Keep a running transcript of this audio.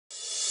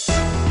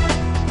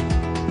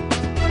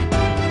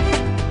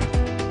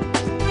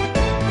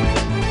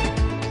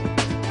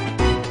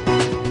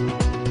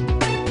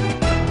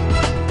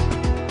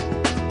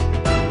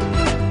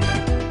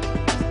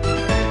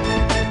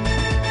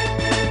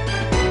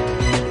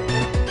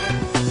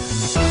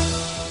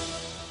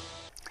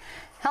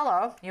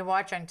Hello, you're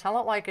watching Tell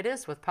It Like It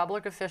Is with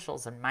public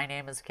officials, and my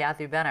name is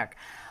Kathy Benuck.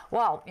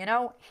 Well,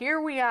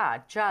 here we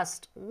are,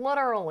 just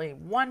literally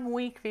 1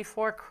 week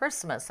before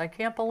Christmas. I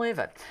can't believe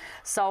it.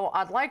 So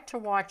I'd like to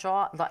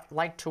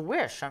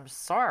wish,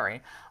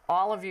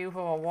 all of you who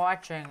are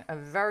watching a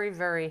very,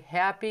 very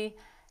happy,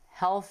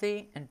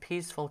 healthy, and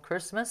peaceful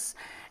Christmas.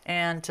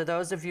 And to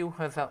those of you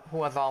who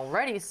have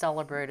already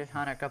celebrated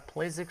Hanukkah,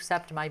 please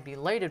accept my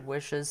belated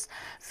wishes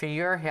for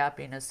your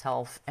happiness,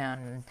 health,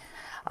 and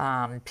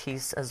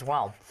peace as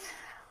well.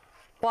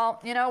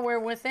 Well, we're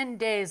within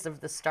days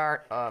of the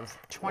start of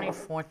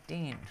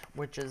 2014,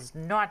 which is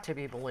not to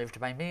be believed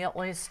by me at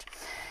least.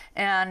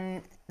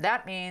 And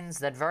that means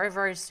that very,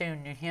 very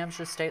soon New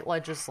Hampshire state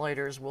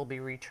legislators will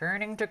be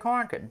returning to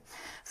Concord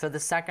for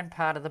the second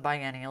part of the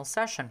biennial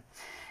session.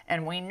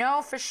 And we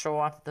know for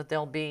sure that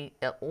there'll be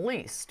at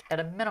least, at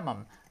a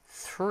minimum,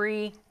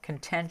 3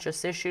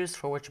 contentious issues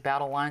for which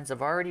battle lines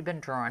have already been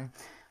drawn.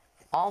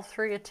 All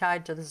 3 are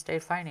tied to the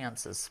state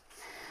finances.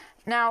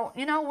 Now,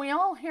 we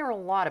all hear a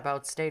lot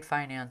about state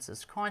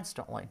finances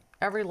constantly,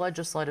 every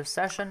legislative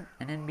session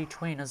and in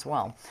between as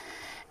well.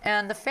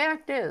 And the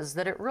fact is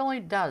that it really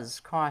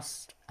does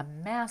cost a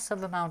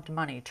massive amount of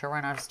money to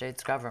run our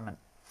state's government.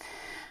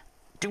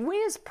 Do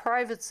we as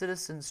private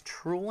citizens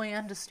truly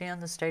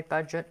understand the state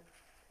budget?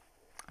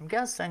 I'm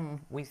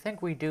guessing we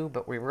think we do,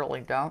 but we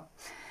really don't.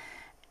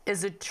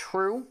 Is it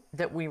true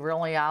that we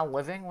really are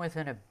living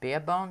within a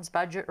bare bones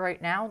budget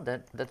right now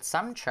that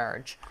some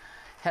charge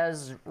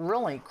has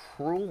really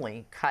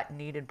cruelly cut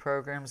needed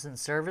programs and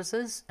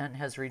services and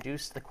has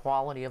reduced the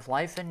quality of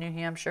life in New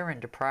Hampshire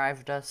and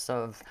deprived us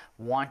of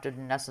wanted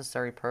and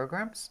necessary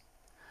programs?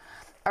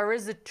 Or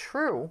is it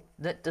true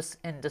that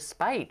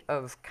despite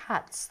of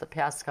cuts the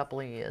past couple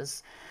of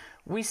years,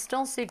 we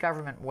still see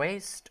government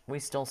waste, we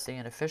still see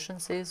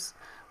inefficiencies,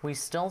 we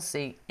still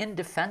see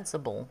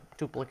indefensible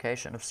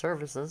duplication of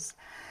services,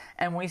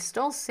 and we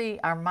still see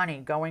our money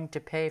going to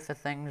pay for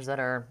things that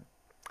are,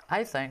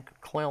 I think,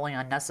 clearly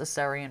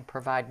unnecessary and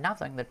provide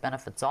nothing that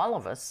benefits all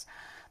of us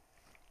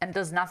and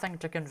does nothing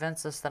to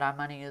convince us that our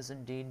money is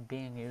indeed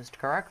being used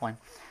correctly.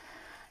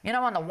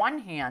 On the one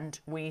hand,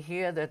 we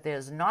hear that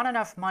there's not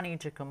enough money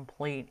to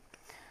complete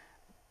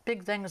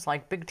big things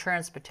like big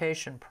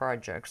transportation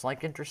projects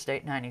like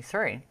Interstate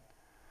 93.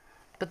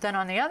 But then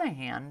on the other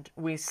hand,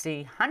 we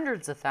see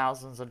hundreds of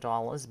thousands of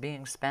dollars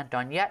being spent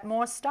on yet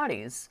more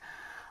studies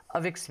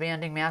of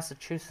expanding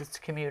Massachusetts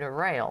commuter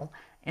rail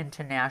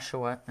into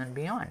Nashua and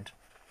beyond.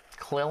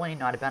 Clearly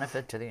not a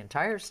benefit to the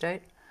entire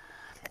state.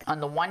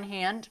 On the one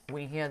hand,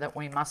 we hear that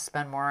we must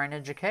spend more on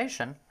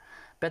education,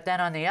 but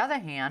then on the other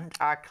hand,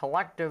 our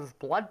collective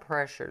blood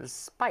pressures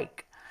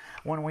spike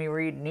when we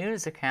read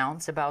news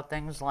accounts about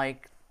things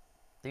like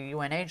the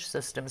UNH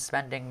system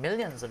spending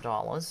millions of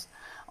dollars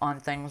on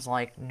things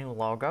like new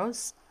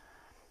logos,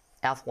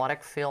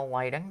 athletic field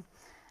lighting,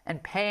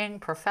 and paying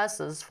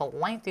professors for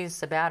lengthy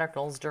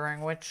sabbaticals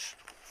during which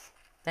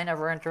they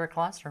never enter a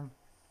classroom.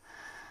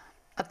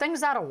 Are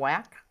things out of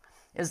whack?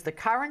 Is the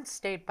current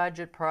state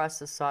budget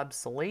process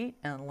obsolete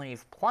and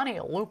leave plenty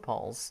of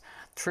loopholes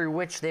through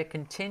which there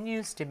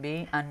continues to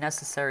be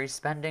unnecessary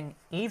spending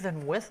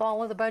even with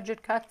all of the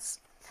budget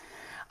cuts?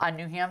 Are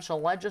New Hampshire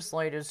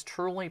legislators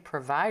truly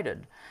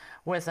provided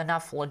with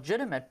enough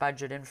legitimate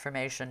budget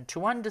information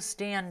to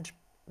understand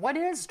what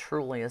is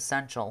truly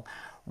essential?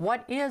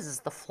 What is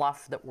the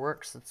fluff that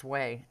works its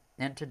way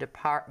into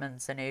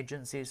departments and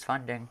agencies'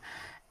 funding?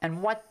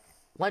 And what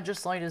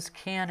legislators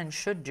can and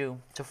should do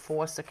to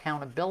force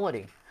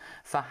accountability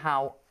for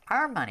how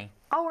our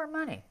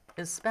money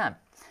is spent?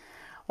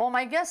 Well,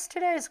 my guest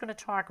today is going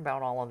to talk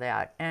about all of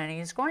that, and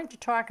he's going to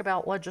talk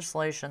about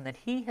legislation that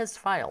he has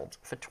filed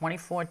for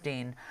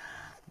 2014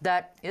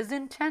 that is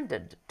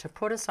intended to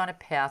put us on a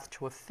path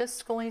to a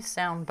fiscally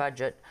sound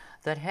budget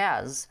that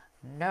has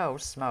no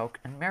smoke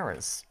and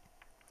mirrors.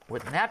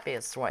 Wouldn't that be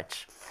a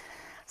switch?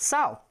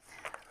 So,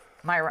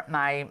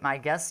 my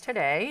guest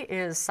today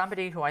is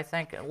somebody who I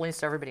think at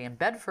least everybody in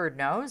Bedford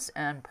knows,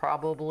 and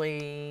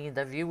probably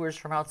the viewers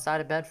from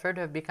outside of Bedford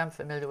have become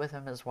familiar with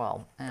him as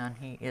well. And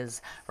he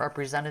is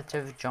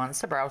Representative John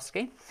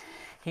Cebrowski.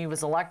 He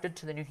was elected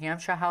to the New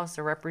Hampshire House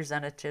of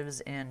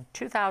Representatives in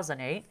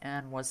 2008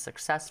 and was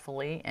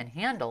successfully and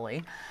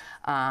handily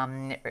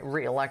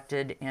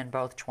re-elected in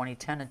both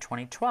 2010 and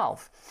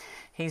 2012.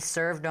 He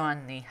served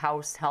on the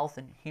House Health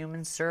and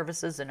Human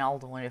Services and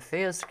Elderly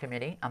Affairs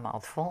Committee, a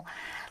mouthful,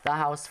 the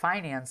House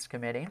Finance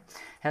Committee,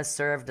 has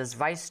served as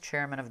Vice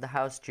Chairman of the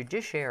House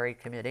Judiciary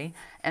Committee,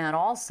 and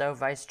also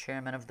Vice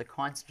Chairman of the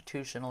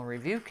Constitutional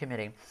Review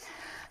Committee.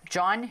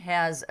 John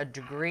has a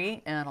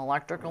degree in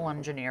electrical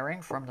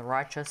engineering from the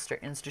Rochester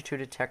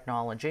Institute of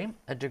Technology,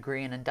 a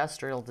degree in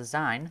industrial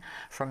design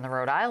from the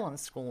Rhode Island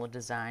School of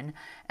Design,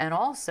 and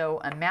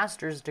also a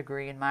master's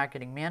degree in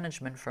marketing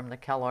management from the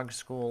Kellogg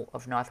School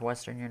of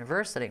Northwestern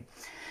University.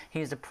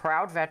 He is a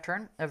proud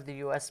veteran of the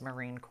U.S.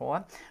 Marine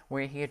Corps,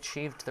 where he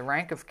achieved the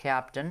rank of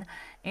captain,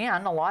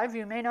 and a lot of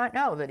you may not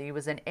know that he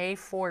was an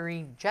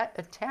A-4E jet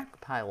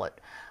attack pilot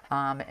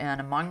And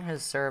among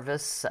his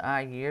service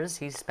years,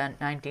 he spent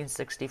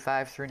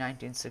 1965 through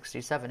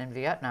 1967 in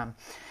Vietnam.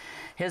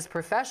 His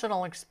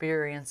professional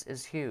experience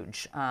is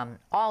huge.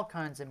 All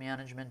kinds of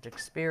management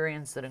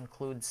experience that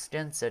includes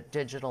stints at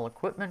Digital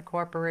Equipment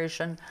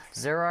Corporation,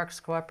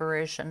 Xerox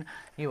Corporation,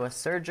 U.S.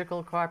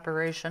 Surgical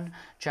Corporation,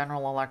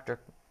 General Electric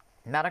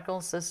Medical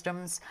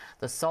Systems,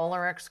 the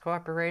SolarX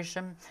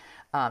Corporation,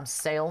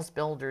 Sales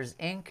Builders,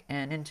 Inc.,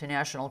 an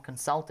international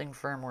consulting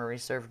firm where he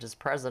served as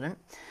president,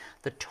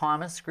 the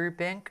Thomas Group,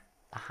 Inc.,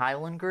 the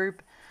Highland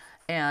Group,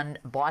 and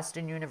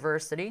Boston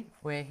University,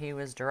 where he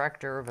was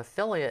director of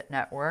affiliate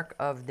network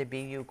of the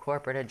BU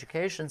Corporate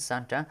Education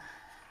Center.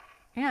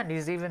 And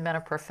he's even been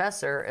a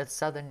professor at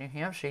Southern New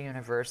Hampshire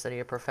University,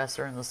 a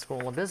professor in the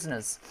School of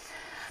Business.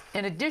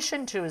 In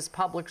addition to his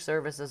public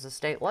service as a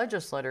state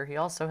legislator, he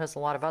also has a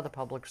lot of other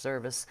public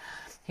service.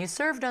 He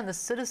served on the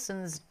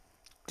Citizens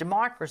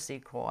Democracy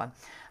Corps,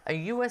 a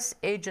U.S.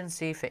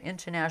 agency for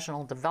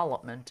international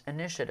development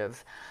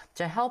initiative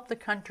to help the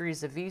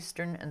countries of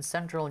Eastern and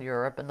Central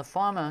Europe and the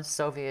former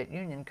Soviet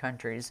Union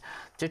countries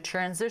to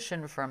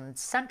transition from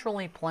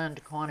centrally planned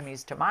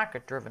economies to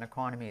market-driven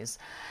economies.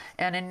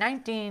 And in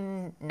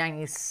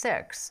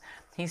 1996,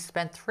 he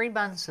spent 3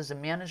 months as a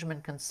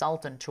management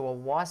consultant to a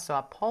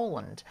Warsaw,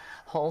 Poland,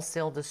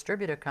 wholesale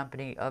distributor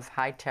company of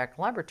high-tech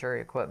laboratory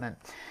equipment.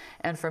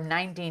 And from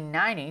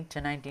 1990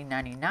 to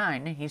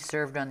 1999, he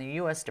served on the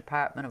U.S.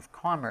 Department of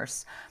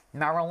Commerce,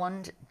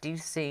 Maryland,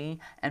 D.C.,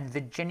 and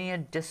Virginia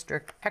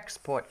District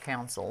Export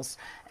Councils,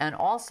 and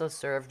also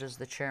served as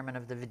the chairman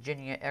of the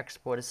Virginia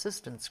Export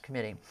Assistance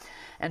Committee.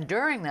 And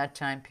during that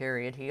time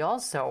period, he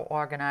also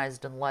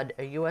organized and led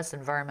a U.S.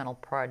 environmental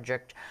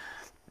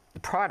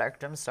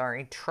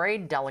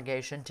trade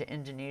delegation to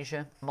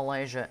Indonesia,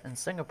 Malaysia, and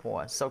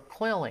Singapore. So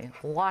clearly,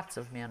 lots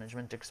of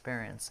management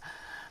experience.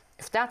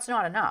 If that's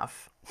not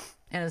enough,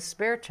 in his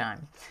spare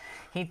time,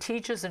 he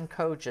teaches and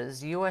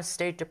coaches U.S.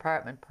 State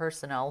Department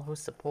personnel who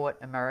support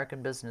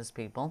American business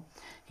people.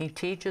 He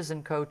teaches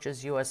and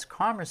coaches U.S.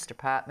 Commerce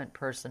Department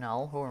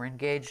personnel who are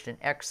engaged in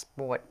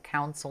export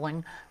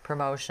counseling,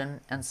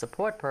 promotion, and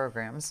support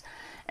programs.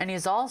 And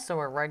he's also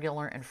a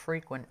regular and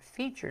frequent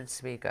featured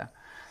speaker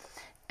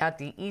at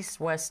the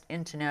East-West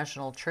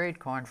International Trade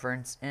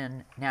Conference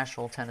in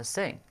Nashville,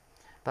 Tennessee.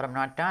 But I'm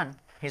not done.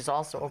 He's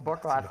also a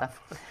book author.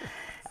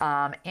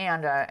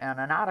 And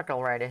an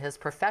article writer. His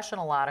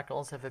professional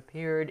articles have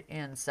appeared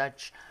in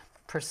such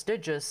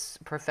prestigious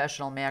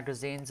professional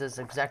magazines as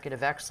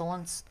Executive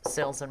Excellence,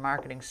 Sales and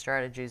Marketing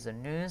Strategies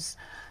and News,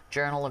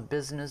 Journal of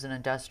Business and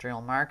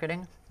Industrial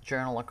Marketing,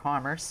 Journal of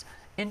Commerce,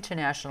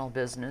 International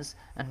Business,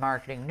 and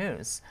Marketing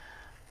News.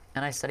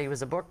 And I said he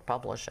was a book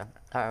publisher,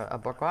 a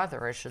book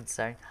author, I should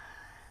say.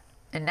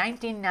 In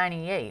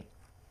 1998,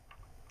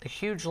 the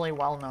hugely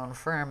well-known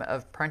firm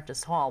of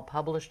Prentice Hall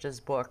published his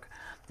book,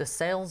 The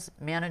Sales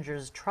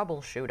Manager's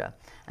Troubleshooter,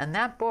 and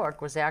that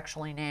book was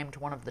actually named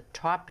one of the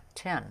top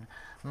 10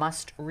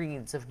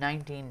 must-reads of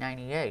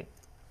 1998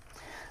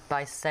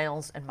 by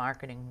Sales and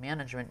Marketing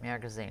Management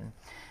magazine.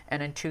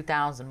 And in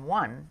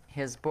 2001,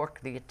 his book,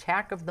 The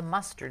Attack of the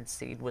Mustard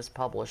Seed, was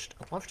published.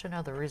 I'd love to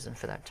know the reason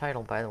for that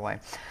title, by the way,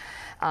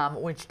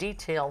 which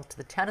detailed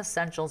the 10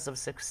 essentials of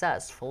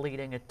success for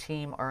leading a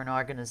team or an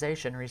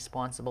organization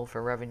responsible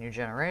for revenue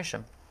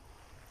generation.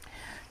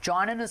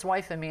 John and his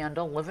wife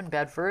Amanda live in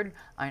Bedford.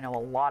 I know a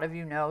lot of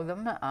you know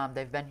them.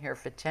 They've been here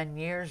for 10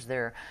 years.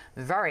 They're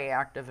very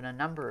active in a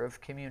number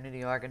of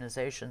community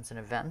organizations and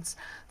events.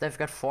 They've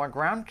got 4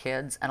 grown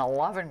kids and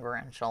 11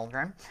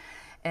 grandchildren.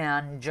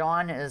 And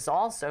John is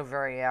also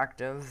very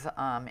active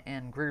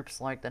in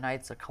groups like the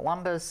Knights of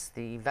Columbus,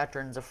 the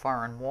Veterans of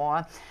Foreign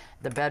War,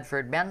 the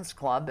Bedford Men's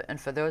Club. And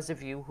for those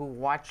of you who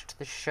watched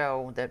the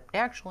show that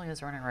actually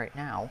is running right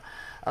now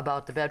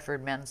about the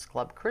Bedford Men's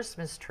Club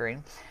Christmas tree,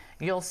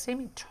 you'll see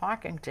me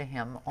talking to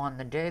him on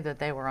the day that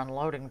they were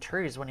unloading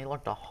trees when he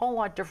looked a whole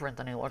lot different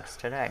than he looks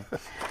today.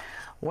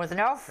 With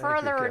no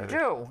further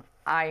ado,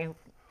 I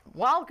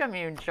welcome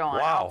you, John.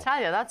 Wow. I'll tell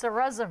you, that's a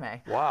resume.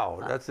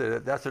 Wow, that's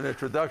an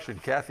introduction.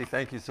 Kathy,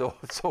 thank you so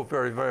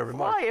very, very much.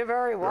 Well, you're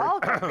very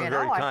welcome. You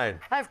know, very kind.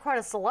 I have quite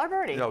a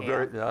celebrity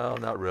here. No,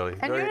 not really.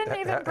 And you didn't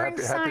even bring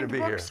signed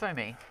books for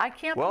me. I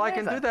can't believe it. Well, I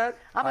can do that.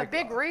 I'm a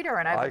big reader,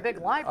 and I have a big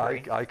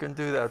library. I can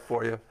do that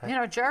for you. You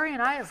know, Jerry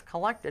and I have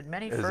collected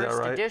many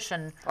first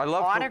edition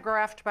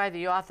autographed by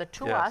the author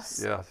to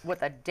us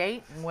with a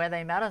date and where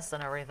they met us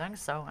and everything.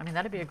 So, I mean,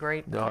 that'd be a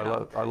great.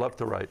 No, I love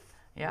to write.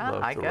 Yeah,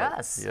 I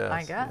guess. Yes,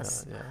 I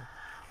guess. Yeah.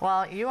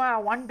 Well, you are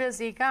one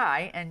busy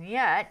guy, and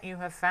yet you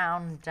have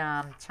found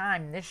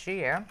time this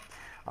year,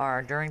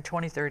 or during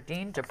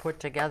 2013, to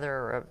put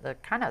together a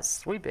kind of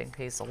sweeping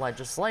piece of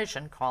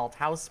legislation called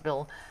House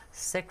Bill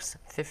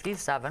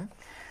 657.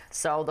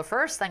 So the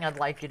first thing I'd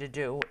like you to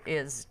do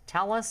is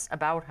tell us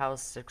about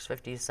House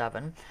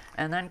 657,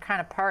 and then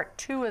kind of part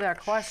 2 of that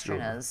question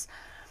is,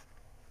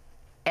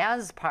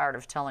 as part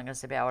of telling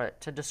us about it,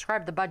 to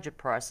describe the budget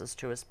process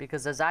to us,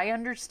 because as I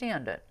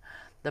understand it,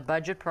 the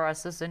budget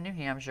process in New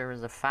Hampshire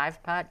is a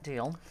 5-part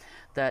deal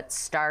that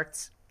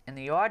starts in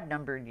the odd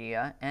numbered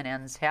year and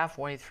ends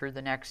halfway through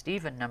the next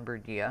even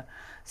numbered year.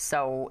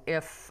 So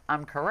if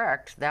I'm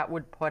correct, that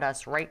would put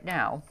us right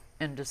now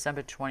in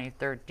December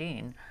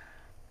 2013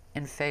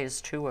 in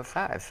phase 2 of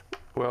 5.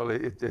 Well,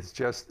 it's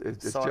just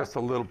Sort just a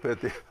little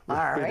bit the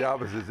right.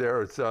 opposite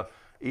there. It's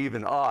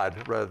even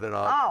odd rather than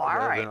odd. Oh, all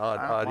rather right. Than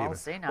odd Well, even.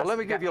 see, now Well, let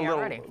me you give got you me a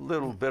already.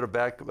 little bit of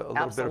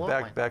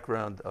Absolutely.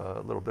 background,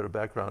 a little bit of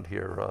background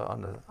here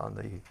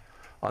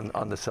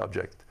on the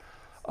subject.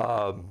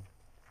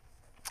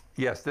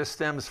 Yes, this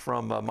stems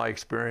from my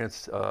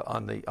experience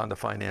on the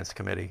finance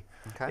committee,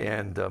 Okay.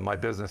 and my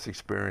business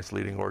experience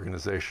leading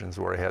organizations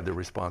where I had the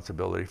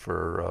responsibility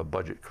for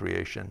budget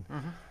creation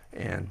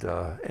and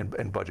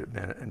budget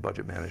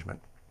management.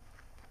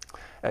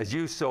 As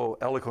you so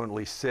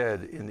eloquently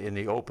said in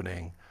the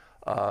opening,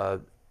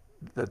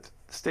 the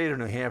state of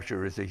New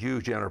Hampshire is a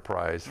huge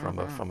enterprise from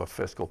a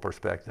fiscal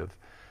perspective,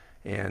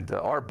 and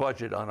our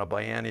budget on a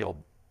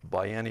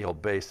biennial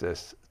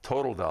basis,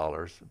 total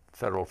dollars,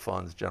 federal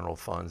funds, general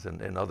funds,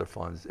 and other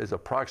funds, is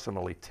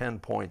approximately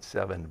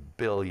 $10.7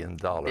 billion.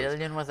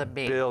 Billion with a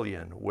B.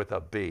 Billion with a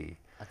B.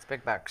 That's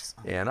big bucks.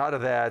 And out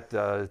of that,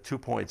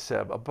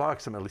 2.7,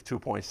 approximately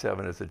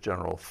 2.7 is the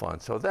general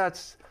fund. So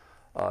that's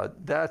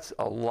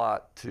a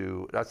lot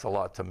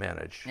to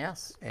manage.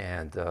 Yes.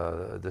 And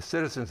the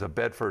citizens of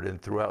Bedford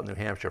and throughout New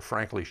Hampshire,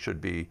 frankly, should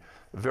be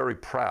very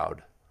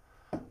proud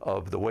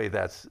of the way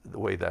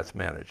that's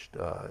managed.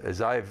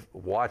 As I've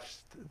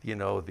watched,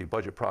 the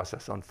budget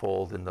process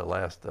unfold in the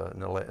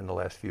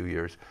last few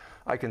years,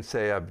 I can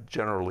say I'm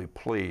generally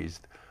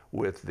pleased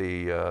with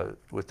the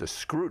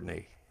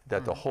scrutiny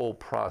that the whole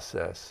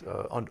process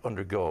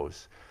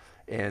undergoes,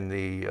 and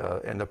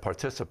the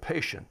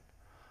participation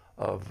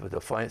of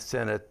the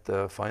Senate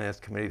Finance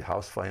Committee, the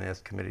House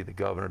Finance Committee, the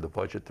governor, the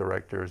budget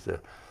directors,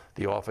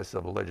 the Office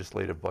of a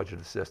Legislative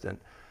Budget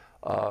Assistant.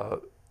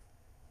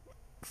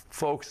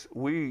 Folks,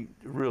 we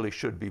really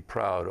should be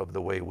proud of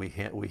the way we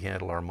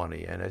handle our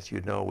money. And as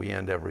you know, we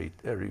end every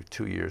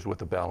 2 years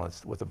with a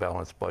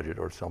balanced budget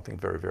or something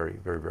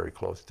very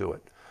close to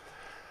it.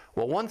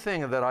 Well, one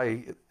thing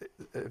that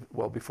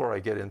before I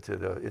get into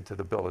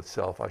the bill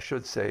itself, I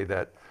should say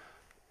that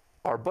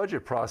our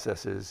budget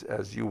process is,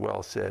 as you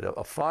well said,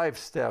 a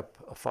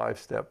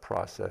five-step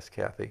process,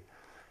 Kathy,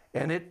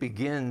 and it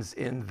begins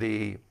in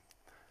the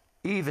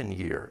even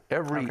year,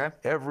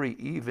 every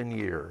even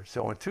year.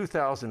 So in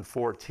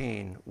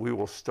 2014, we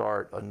will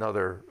start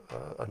another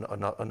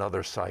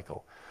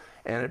cycle,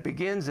 and it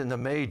begins in the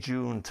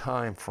May-June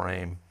time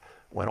frame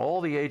when all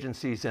the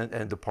agencies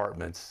and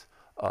departments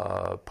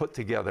put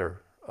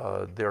together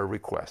their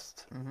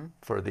requests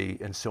for the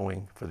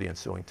ensuing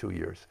 2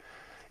 years.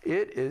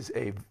 It is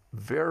a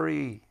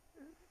very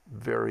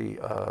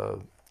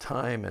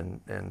time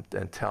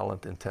and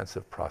talent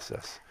intensive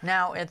process.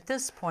 Now, at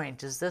this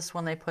point, is this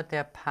when they put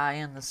their pie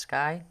in the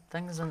sky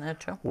things in there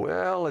too?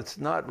 Well, it's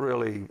not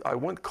really, I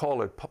wouldn't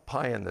call it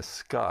pie in the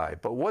sky,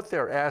 but what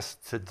they're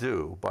asked to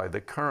do by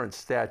the current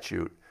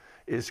statute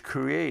is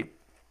create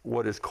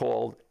what is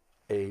called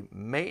a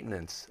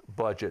maintenance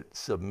budget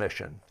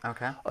submission.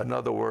 Okay. In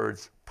other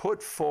words,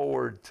 put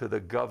forward to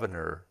the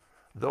governor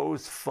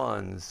those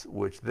funds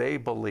which they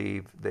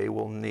believe they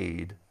will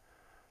need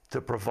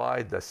to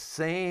provide the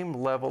same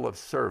level of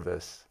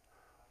service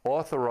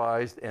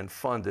authorized and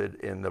funded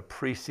in the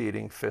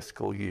preceding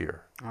fiscal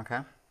year. Okay.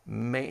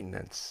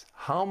 Maintenance.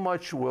 How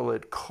much will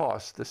it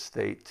cost the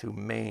state to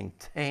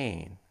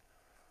maintain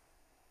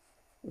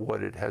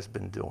what it has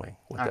been doing,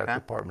 what that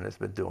department has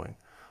been doing?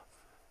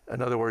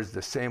 In other words,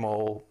 the same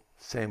old.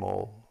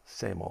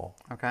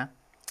 Okay.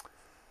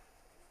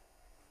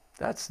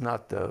 That's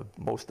not the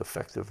most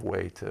effective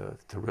way to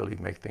really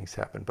make things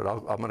happen. But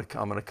I'm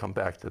gonna come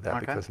back to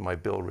that because my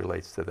bill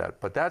relates to that.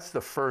 But that's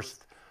the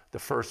first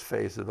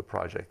phase of the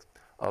project,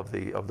 of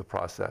the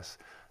process.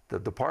 The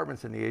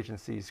departments and the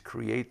agencies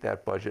create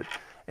that budget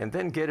and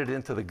then get it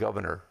into the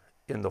governor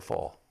in the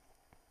fall.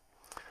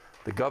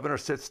 The governor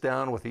sits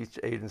down with each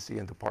agency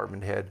and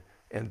department head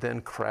and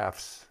then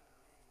crafts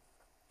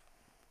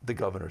the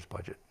governor's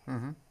budget.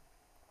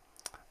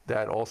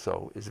 That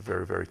also is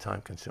very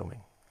time consuming.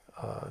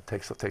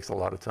 Takes a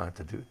lot of time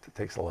to do. It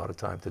takes a lot of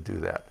time to do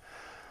that.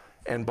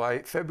 And by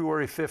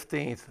February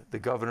 15th, the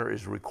governor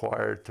is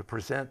required to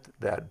present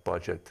that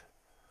budget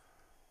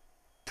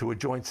to a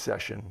joint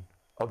session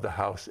of the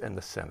House and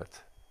the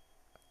Senate.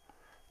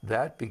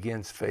 That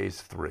begins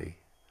phase 3.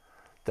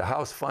 The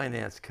House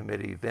Finance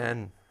Committee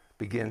then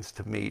begins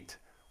to meet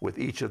with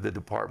each of the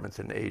departments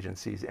and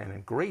agencies and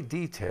in great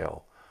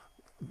detail,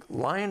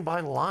 line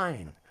by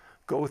line,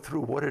 go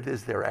through what it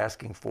is they're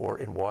asking for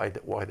and why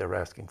they're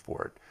asking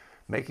for it.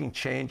 Making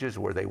changes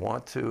where they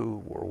want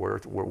to, or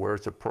where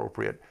it's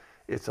appropriate.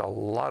 It's a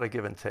lot of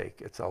give and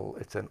take. It's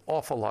an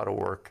awful lot of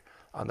work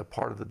on the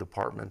part of the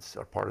departments,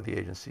 or part of the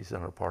agencies,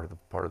 and part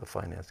of the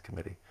Finance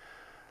Committee.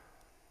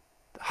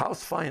 The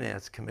House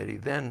Finance Committee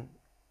then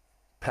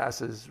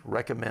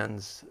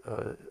recommends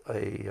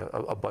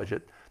a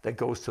budget that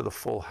goes to the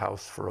full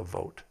House for a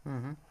vote.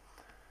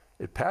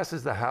 It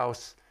passes the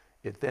House,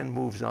 It then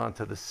moves on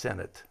to the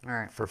Senate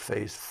for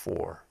phase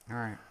 4.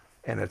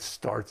 And it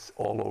starts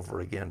all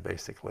over again,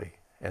 basically.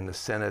 And the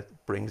Senate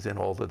brings in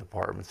all the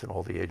departments and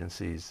all the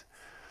agencies,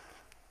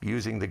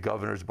 using the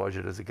governor's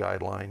budget as a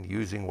guideline,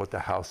 using what the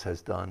House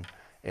has done,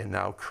 and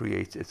now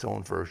creates its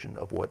own version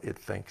of what it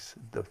thinks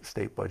the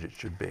state budget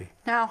should be.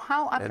 Now,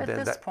 at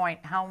this point,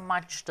 how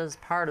much does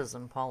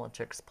partisan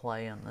politics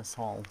play in this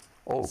whole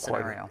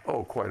scenario?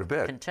 Quite a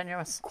bit.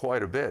 Continuous?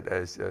 Quite a bit,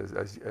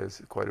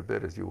 as quite a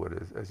bit as you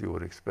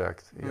would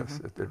expect. Yes,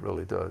 it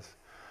really does.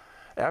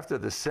 After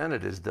the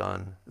Senate is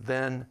done,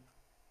 then,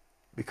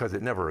 because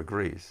it never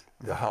agrees,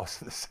 the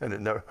House and the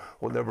Senate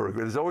will never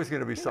agree. There's always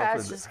going to be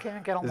something. Just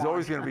can't get along. There's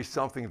always going to be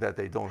something that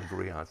they don't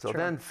agree on. So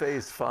then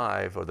phase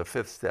 5, or the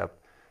 5th step,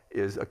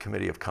 is a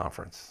committee of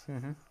conference,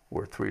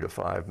 where 3 to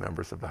 5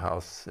 members of the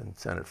House and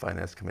Senate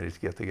Finance Committees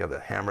get together,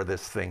 hammer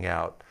this thing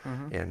out,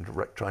 and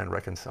try and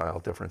reconcile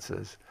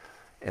differences,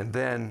 and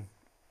then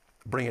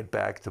bring it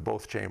back to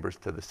both chambers,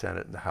 to the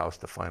Senate and the House,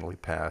 to finally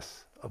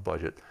pass a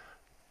budget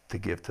to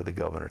give to the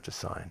governor to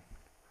sign.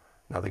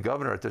 Now, the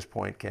governor at this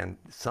point can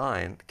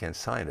sign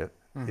it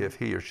if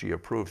he or she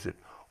approves it,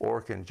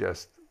 or can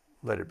just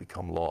let it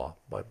become law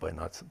by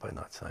not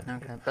signing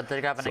it. Okay, but the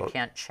governor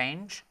can't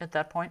change at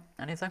that point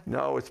anything?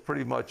 No, it's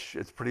pretty much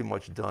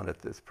done at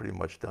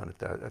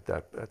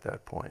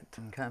that point.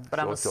 Okay, but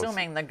I'm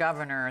assuming the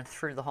governor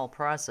through the whole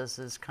process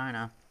is kind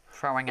of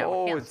throwing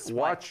out hints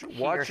what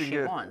he or she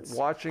wants.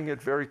 Watching it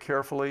very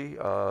carefully.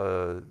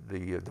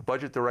 The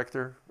budget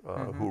director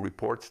who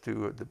reports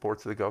to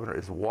the governor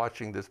is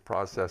watching this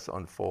process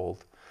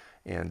unfold,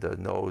 and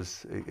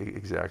knows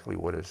exactly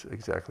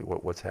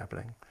what's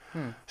happening.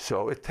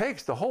 So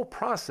the whole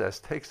process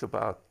takes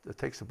about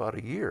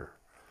a year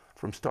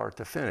from start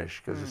to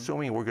finish, because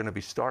assuming we're going to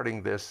be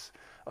starting this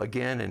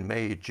again in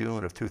May,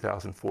 June of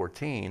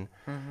 2014,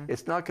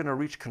 it's not going to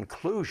reach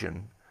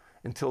conclusion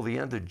until the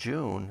end of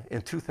June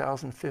in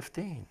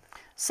 2015.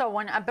 So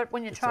when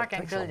you're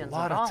talking billions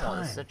of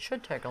dollars, it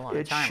should take a lot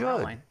of time.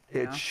 Really,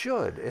 it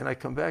should. And I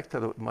come back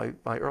to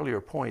my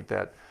earlier point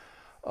that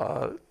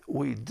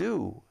we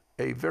do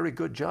a very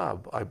good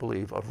job, I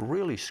believe, of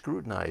really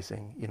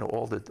scrutinizing,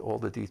 all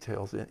the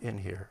details in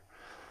here.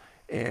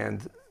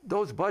 And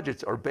those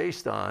budgets are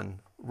based on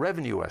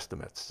revenue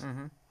estimates,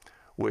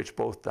 which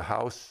both the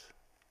House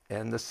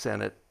and the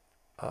Senate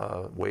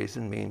Ways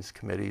and Means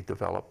Committee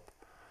develop,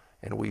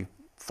 and we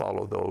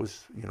follow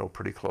those,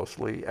 pretty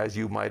closely. As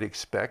you might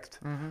expect,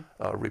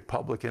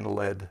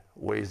 Republican-led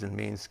Ways and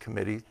Means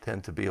Committee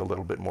tend to be a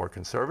little bit more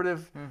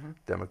conservative.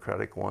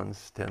 Democratic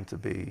ones tend to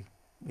be,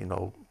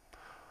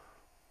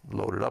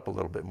 loaded up a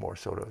little bit more,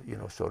 so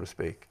to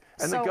speak.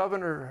 And the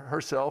governor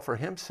herself or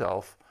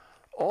himself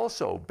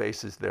also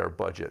bases their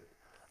budget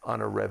on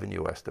a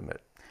revenue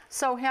estimate.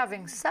 So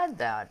having said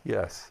that,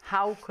 yes,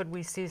 how could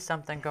we see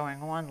something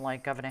going on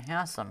like Governor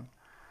Hassan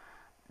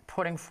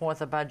putting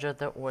forth a budget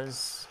that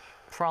was,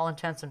 for all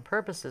intents and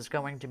purposes,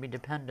 going to be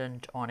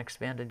dependent on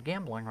expanded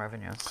gambling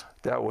revenues?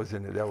 That was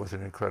an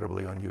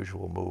incredibly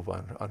unusual move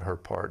on her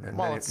part, and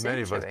well,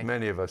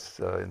 many of us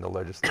in the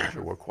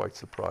legislature were quite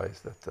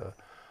surprised that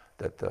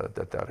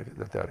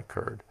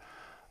occurred.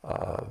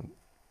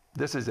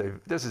 This is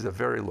a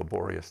very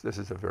laborious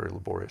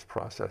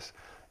process,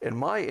 and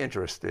my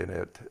interest in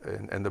it,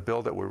 and the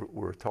bill that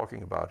we're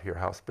talking about here,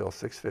 House Bill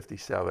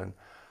 657,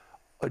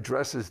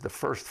 addresses the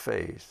first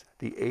phase,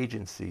 the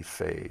agency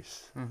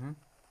phase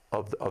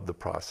of the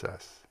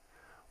process,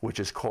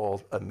 which is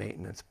called a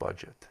maintenance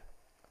budget.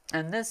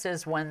 And this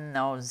is when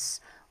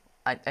those,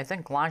 I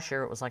think last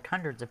year it was like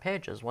hundreds of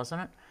pages,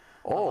 wasn't it?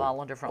 All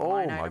the different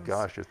line items. Oh my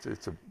gosh,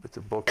 it's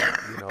a book,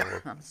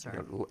 I'm sorry.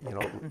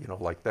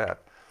 Like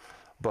that.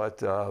 But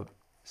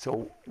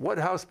so what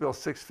House Bill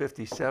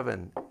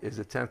 657 is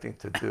attempting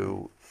to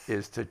do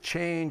is to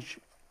change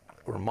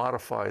or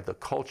modify the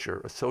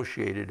culture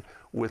associated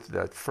with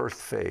that first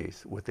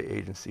phase, with the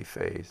agency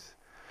phase.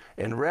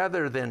 And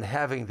rather than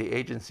having the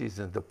agencies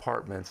and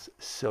departments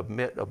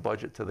submit a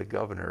budget to the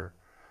governor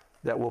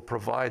that will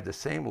provide the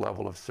same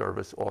level of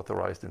service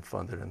authorized and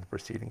funded in the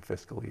preceding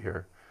fiscal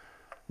year,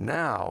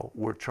 now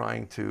we're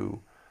trying to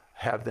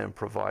have them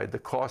provide the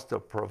cost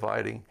of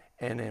providing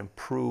an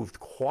improved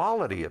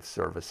quality of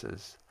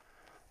services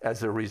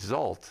as a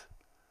result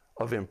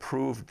of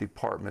improved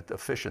department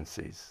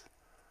efficiencies.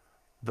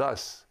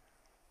 Thus,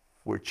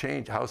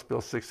 House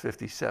Bill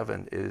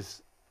 657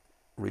 is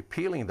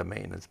repealing the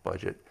maintenance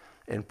budget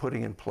and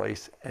putting in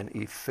place an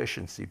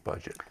efficiency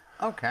budget.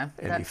 Okay.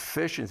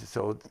 Efficiency,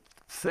 so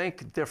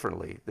think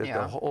differently. That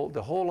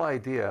the whole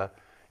idea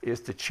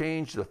is to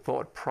change the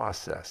thought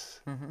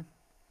process,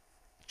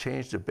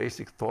 change the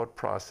basic thought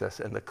process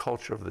and the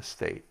culture of the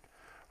state.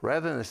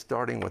 Rather than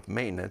starting with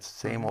maintenance,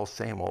 same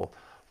old,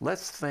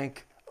 let's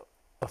think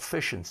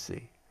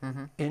efficiency,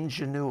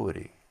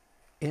 ingenuity,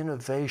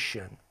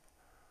 innovation.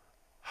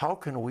 How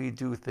can we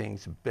do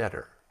things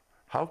better?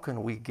 How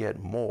can we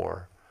get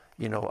more,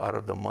 out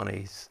of the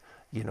monies,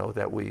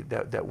 that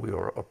we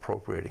are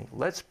appropriating?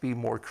 Let's be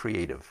more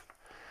creative.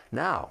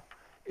 Now,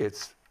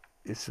 it's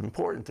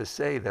important to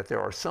say that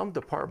there are some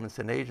departments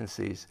and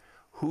agencies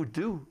who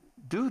do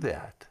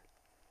that.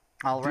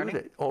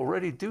 Already?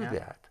 Already do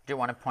that. Do you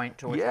want to point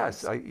to which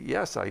Yes, ones?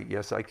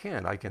 yes, I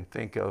can. I can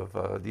think of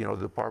the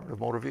Department of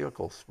Motor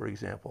Vehicles, for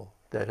example,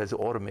 that has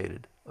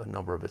automated a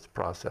number of its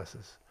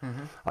processes.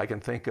 I can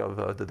think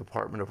of the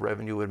Department of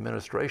Revenue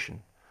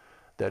Administration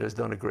that has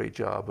done a great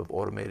job of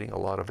automating a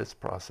lot of its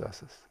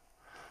processes.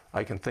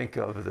 I can think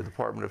of the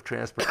Department of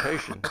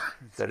Transportation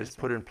that has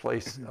put in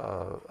place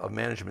a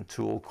management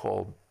tool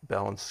called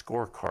Balanced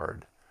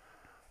Scorecard,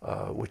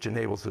 which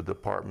enables the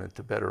department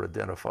to better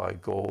identify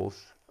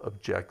goals,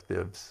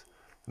 objectives,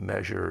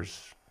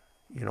 measures,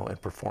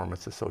 and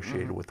performance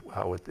associated with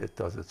how it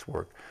does its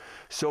work.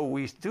 So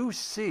we do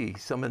see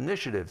some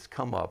initiatives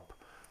come up,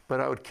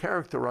 but I would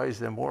characterize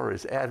them more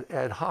as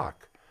ad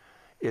hoc.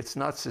 It's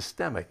not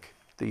systemic.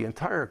 The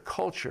entire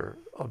culture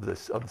of the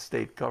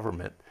state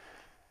government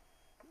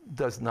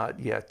does not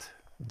yet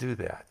do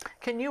that.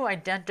 Can you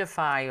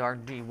identify, or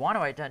do you want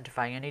to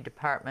identify any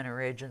department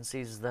or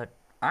agencies that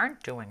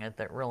aren't doing it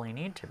that really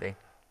need to be?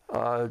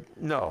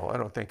 No, I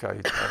don't think I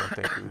think I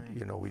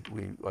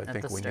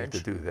think we need to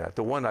do that.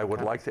 The one I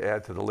would like to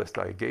add to the list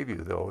I gave you,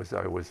 though, is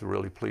I was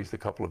really pleased a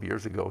couple of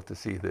years ago to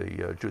see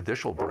the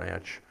judicial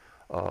branch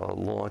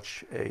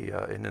launch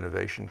an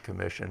innovation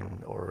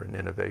commission or an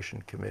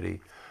innovation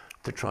committee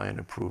to try and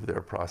improve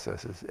their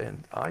processes,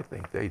 and I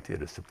think they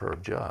did a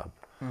superb job.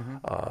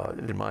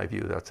 In my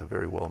view, that's a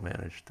very well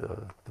managed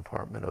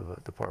department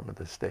of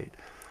the state.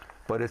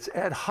 But it's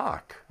ad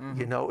hoc,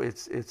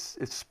 it's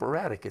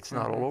sporadic, it's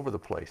not all over the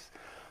place.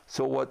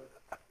 So what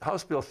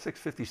House Bill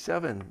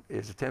 657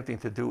 is attempting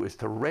to do is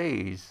to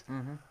raise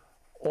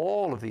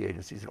all of the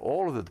agencies and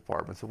all of the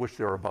departments, of which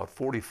there are about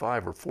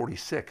 45 or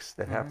 46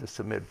 that have to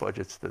submit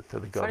budgets to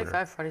the governor.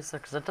 45,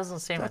 46, that doesn't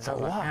seem That's a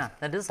lot. Yeah,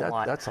 that is a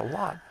lot. That's a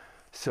lot.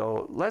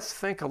 So let's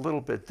think a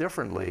little bit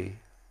differently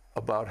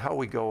about how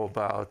we go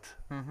about,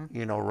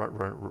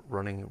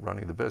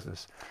 running the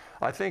business.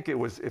 I think it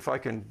was, if I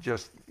can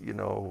just,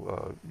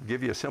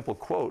 give you a simple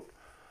quote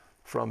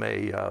from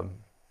a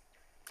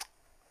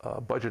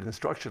budget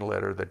instruction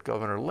letter that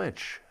Governor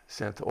Lynch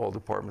sent to all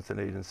departments and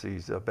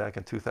agencies back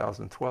in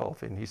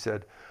 2012, and he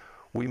said,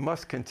 "We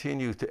must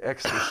continue to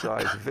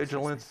exercise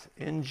vigilance,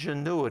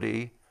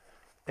 ingenuity,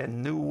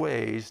 and new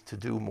ways to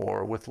do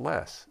more with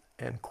less,"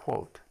 end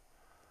quote.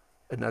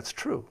 And that's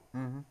true.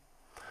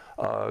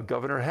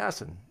 Governor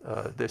Hassan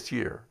this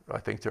year, I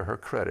think to her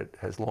credit,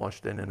 has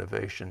launched an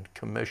innovation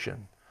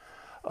commission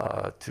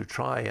to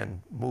try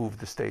and move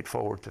the state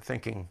forward to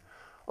thinking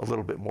a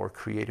little bit more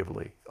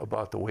creatively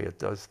about the way it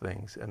does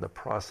things and the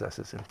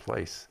processes in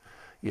place,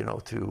 to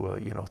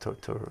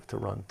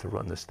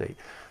run the state.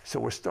 So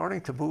we're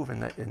starting to move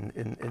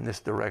in this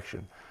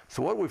direction.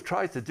 So what we've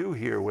tried to do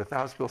here with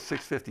House Bill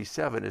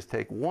 657 is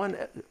take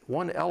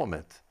one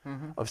element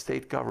of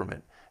state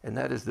government, and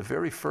that is the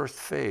very first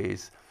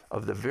phase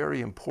of the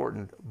very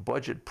important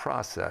budget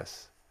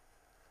process,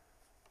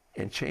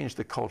 and change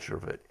the culture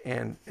of it,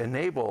 and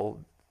enable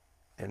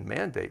and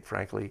mandate,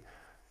 frankly,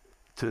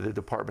 to the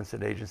departments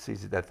and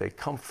agencies that they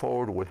come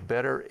forward with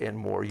better and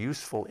more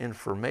useful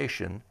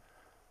information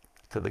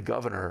to the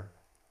governor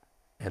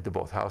and to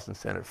both House and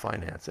Senate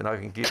Finance. And I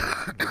can give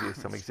you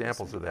some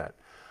examples of that.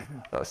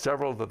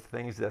 Several of the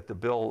things that the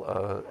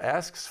bill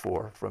asks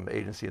for from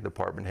agency and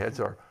department heads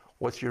are,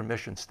 what's your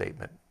mission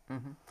statement?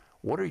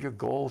 What are your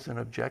goals and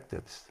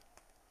objectives?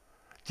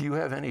 Do you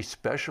have any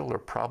special or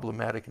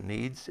problematic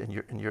needs in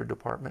your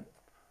department?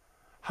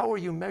 How are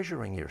you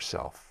measuring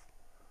yourself?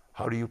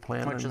 How do you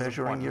plan on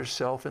measuring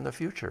yourself in the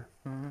future?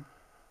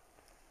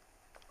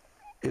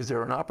 Is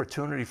there an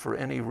opportunity for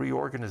any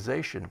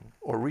reorganization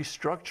or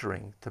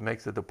restructuring to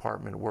make the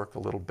department work a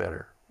little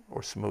better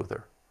or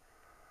smoother?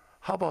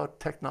 How about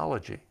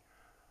technology?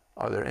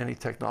 Are there any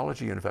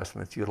technology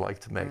investments you'd like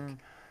to make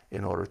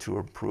in order to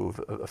improve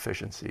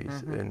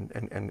efficiencies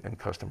and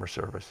customer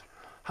service?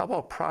 How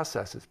about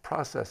processes,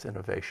 process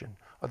innovation?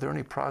 Are there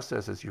any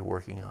processes you're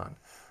working on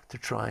to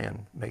try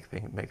and make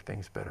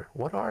things better?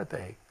 What are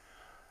they?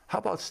 How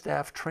about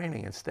staff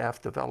training and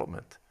staff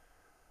development?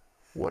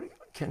 What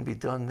can be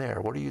done there?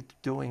 What are you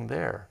doing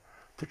there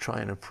to try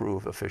and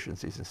improve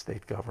efficiencies in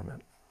state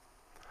government?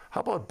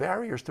 How about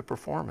barriers to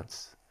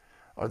performance?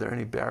 Are there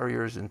any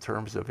barriers in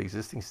terms of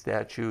existing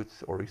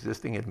statutes or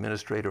existing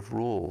administrative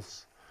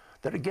rules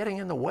that are getting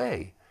in the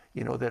way,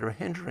 that are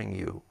hindering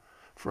you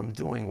from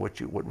doing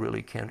what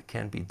really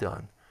can be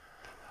done?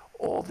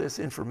 All this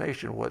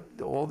information,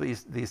 all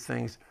these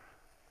things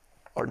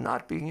are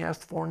not being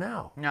asked for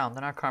now. No,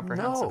 they're not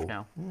comprehensive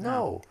now.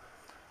 No.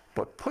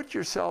 But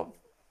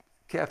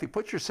Kathy,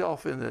 put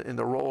yourself in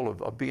the role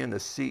of being the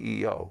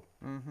CEO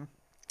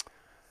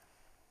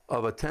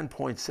of a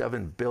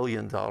 $10.7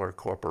 billion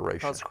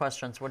corporation. Those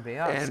questions would be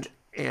asked.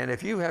 And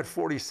if you had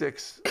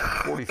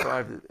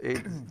 45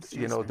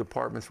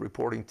 departments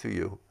reporting to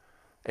you,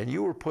 and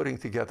you were putting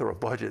together a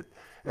budget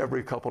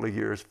every couple of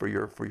years for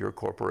your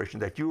corporation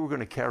that you were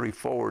going to carry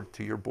forward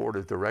to your board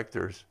of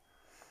directors,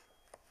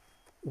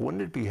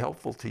 wouldn't it be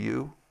helpful to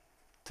you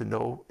to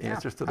know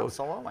answers to those?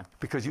 Absolutely.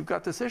 Because you've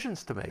got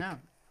decisions to make. Yeah.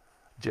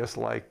 just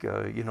like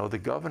you know, the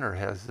governor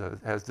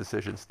has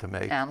decisions to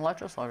make, And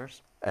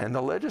legislators. and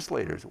the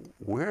legislators.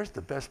 Where's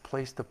the best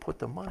place to put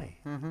the money?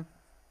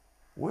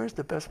 Where's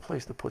the best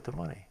place to put the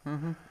money?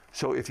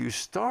 So if you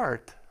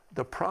start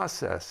the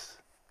process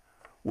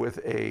with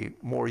a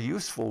more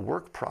useful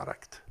work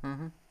product,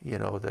 you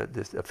know, that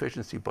this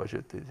efficiency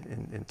budget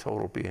in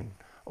total being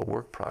a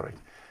work product,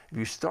 if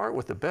you start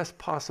with the best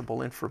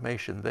possible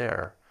information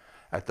there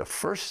at the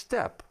first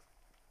step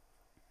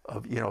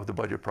of, you know, the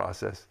budget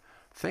process,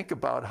 think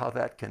about how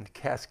that can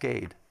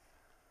cascade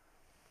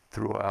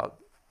throughout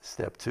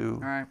step 2,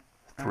 Right.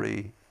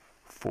 3,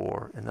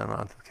 4, and then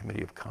on to the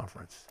committee of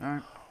conference.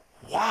 Right.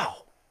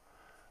 Wow.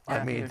 Yeah,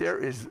 I mean, huge. there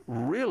is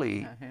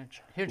really,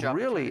 Huge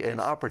really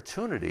an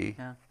opportunities. opportunity,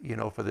 Yeah. you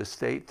know, for the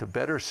state to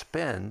better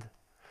spend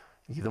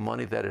the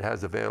money that it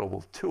has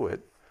available to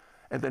it.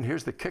 And then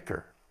here's the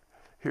kicker.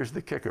 Here's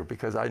the kicker,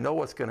 because I know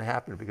what's going to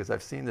happen, because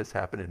I've seen this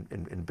happen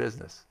in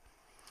business.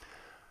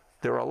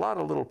 There are a lot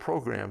of little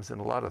programs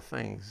and a lot of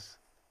things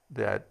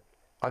that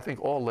I think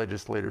all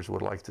legislators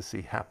would like to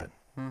see happen.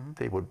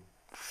 They would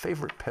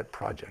favorite pet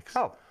projects.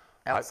 Oh,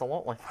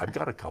 absolutely. I've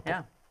got a couple.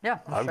 Yeah. Yeah.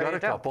 I'm I've sure got you a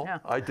do. couple. Yeah.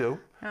 I do.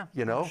 Yeah.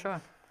 You know. I'm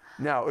sure.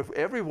 Now, if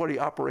everybody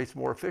operates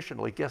more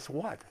efficiently, guess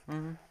what?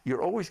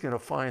 You're always going to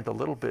find a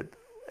little bit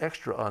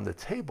extra on the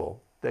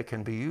table that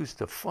can be used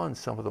to fund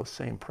some of those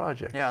same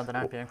projects. Yeah, they're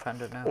not being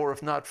funded now. Or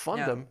if not fund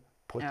Yeah. them,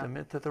 put Yeah. them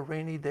into the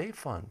rainy day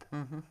fund,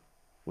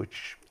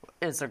 which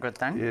It's a good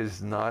thing.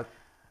 is not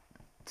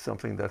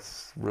something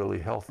that's really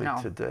healthy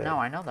No. today. No,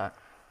 I know that.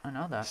 I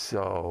know that.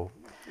 So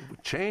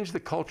change the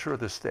culture of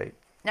the state.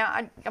 Now,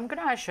 I'm going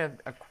to ask you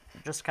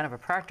just kind of a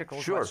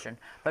practical Sure. question.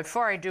 But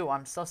before I do,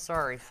 I'm so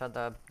sorry for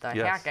the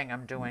Yes. hacking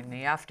I'm doing,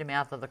 the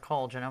aftermath of the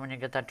cold. You know, when you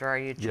get that dry,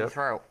 itchy Yep.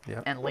 throat,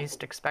 Yep. and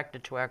least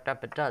expected to act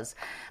up, it does.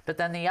 But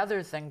then the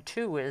other thing,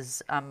 too,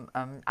 is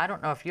I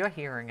don't know if you're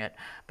hearing it,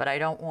 but I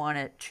don't want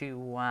it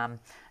to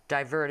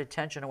divert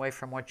attention away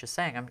from what you're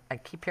saying. I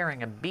keep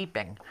hearing a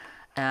beeping.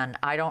 And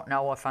I don't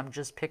know if I'm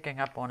just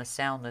picking up on a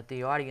sound that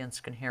the audience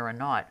can hear or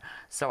not.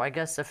 So I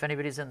guess if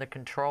anybody's in the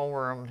control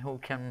room who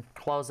can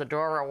close the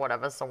door or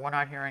whatever, so we're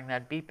not hearing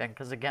that beeping,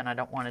 because again, I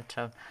don't want it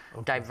to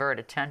divert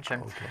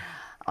attention.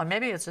 Or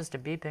maybe it's just a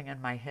beeping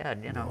in my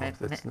head. You know,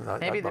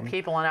 maybe the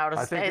people in outer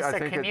space are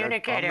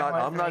communicating with me.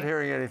 I'm not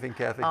hearing anything,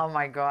 Kathy. Oh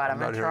my God,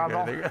 I'm in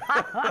trouble.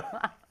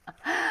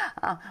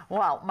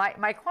 Well,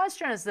 my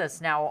question is this.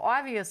 Now,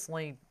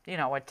 obviously, you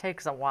know, it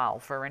takes a while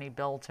for any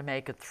bill to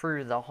make it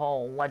through the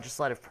whole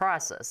legislative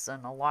process,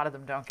 and a lot of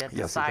them don't get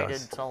decided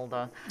till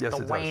the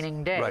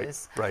waning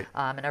days. Right.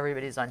 And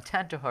everybody's on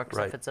tenterhooks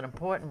if it's an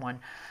important one.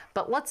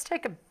 But let's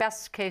take a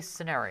best case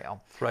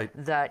scenario. Right.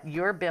 That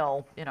your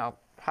bill, you know,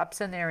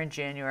 hops in there in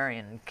January,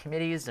 and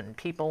committees and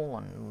people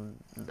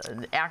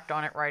and act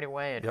on it right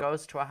away. It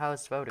goes to a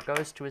House vote. It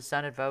goes to a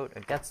Senate vote.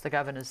 It gets the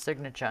governor's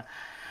signature.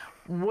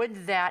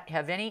 Would that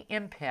have any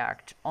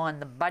impact on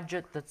the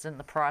budget that's in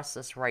the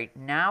process right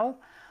now,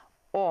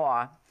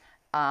 or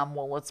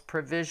will its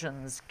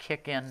provisions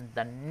kick in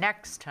the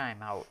next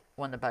time out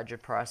when the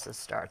budget process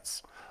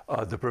starts?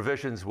 The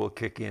provisions will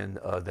kick in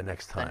the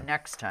next time. The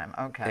next time,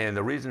 okay. And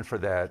the reason for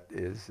that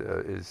is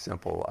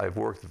simple. I've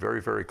worked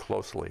very, very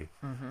closely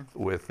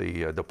with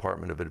the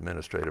Department of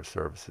Administrative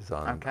Services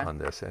on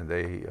this, and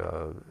they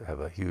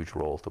have a huge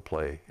role to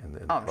play in the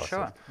process.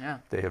 Sure, yeah.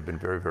 They have been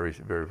very, very,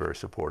 very, very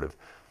supportive.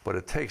 But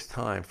it takes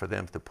time for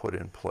them to put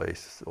in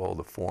place all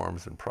the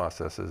forms and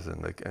processes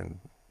and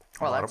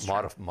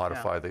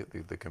modify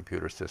the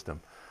computer system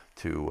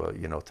to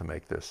you know, to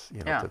make this,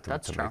 you know,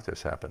 to make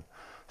this happen.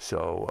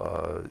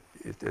 So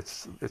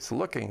it's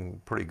looking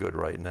pretty good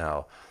right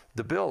now.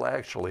 The bill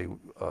actually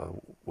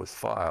was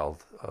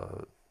filed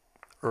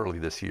early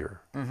this year.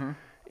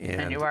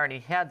 And you already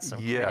had some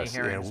committee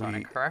hearings on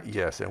it, correct?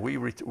 Yes, and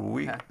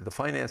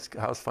the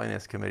House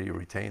Finance Committee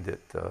retained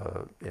it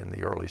in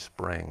the early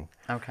spring.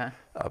 Okay.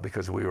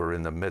 Because we were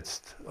in the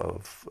midst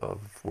of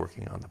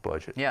working on the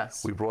budget.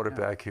 Yes. We brought it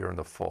back here in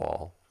the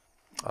fall.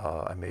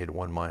 I made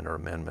one minor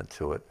amendment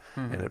to it,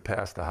 and it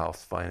passed the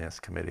House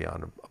Finance Committee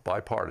on a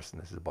bipartisan.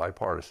 This is a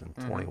bipartisan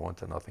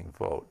 21-0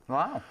 vote.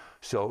 Wow.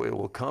 So it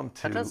will come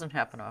to. That doesn't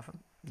happen often.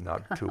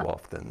 Not too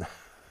often.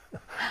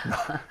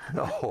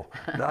 No,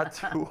 not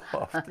too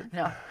often.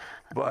 No.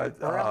 But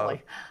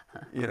Really?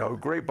 you know,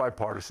 great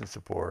bipartisan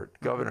support.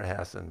 Governor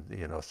Hassan,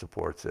 you know,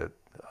 supports it.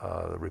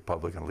 The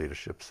Republican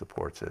leadership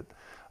supports it.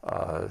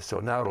 So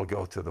now it'll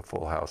go to the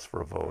full House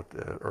for a vote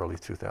early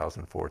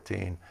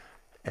 2014,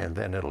 and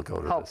then it'll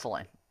go to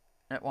Hopefully.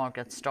 It won't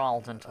get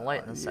stalled until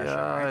late in the session,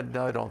 right?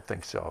 No, I don't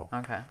think so.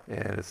 Okay.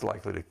 And it's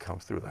likely to come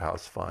through the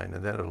House fine,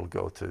 and then it'll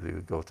go to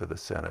the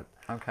Senate.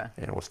 Okay.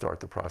 And we'll start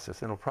the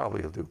process, and it'll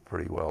probably do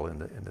pretty well in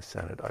the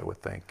Senate, I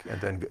would think,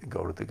 and then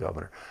go to the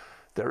governor.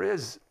 There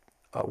is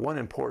one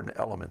important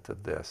element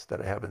of this that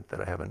I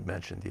haven't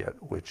mentioned yet,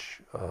 which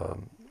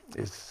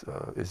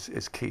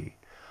is key.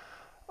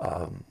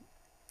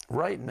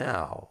 Right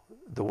now,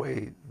 the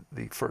way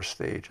the first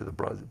stage of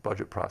the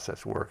budget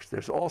process works,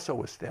 there's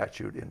also a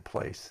statute in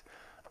place,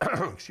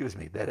 excuse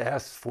me, that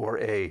asks for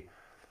a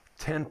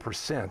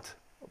 10%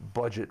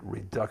 budget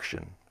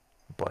reduction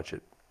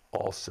budget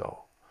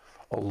also,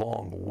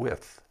 along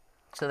with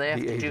So they have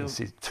the to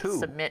agencies.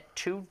 submit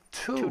two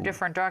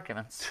different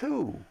documents.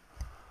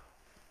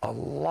 A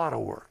lot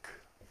of work.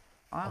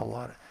 Wow. A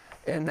lot of,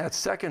 and that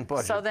second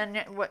budget. So then,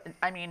 what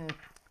I mean,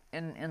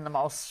 in the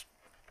most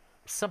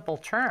simple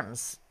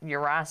terms,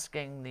 you're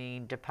asking the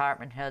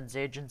department heads,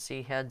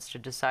 agency heads to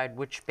decide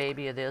which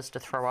baby it is to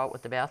throw out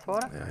with the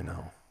bathwater? Yeah, I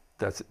know.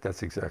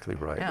 That's exactly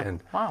right. Yeah.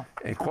 And wow.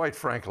 And quite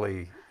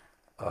frankly,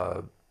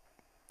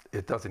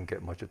 it doesn't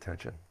get much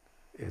attention.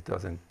 It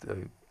doesn't.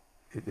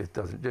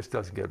 Just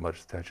doesn't get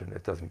much attention.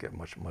 It doesn't get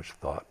much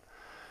thought,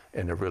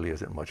 and there really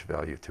isn't much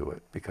value to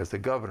it because the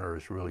governor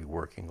is really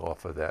working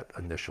off of that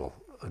initial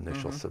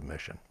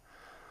submission.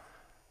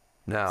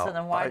 Now, So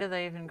then, why do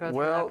they even go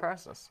through that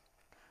process?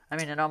 I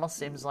mean, it almost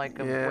seems like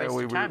a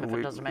waste of time if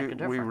it doesn't make a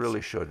difference. We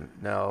really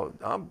shouldn't. Now,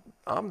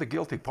 I'm the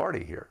guilty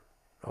party here.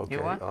 Okay,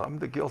 you are? I'm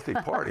the guilty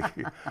party.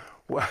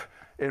 Well,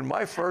 in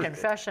my first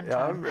confession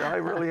time. I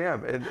really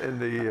am.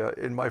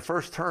 In my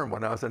first term,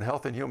 when I was in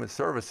Health and Human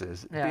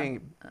Services,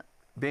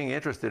 being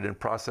interested in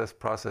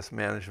process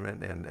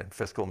management and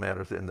fiscal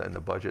matters in the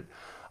budget,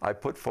 I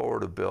put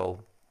forward a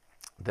bill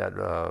that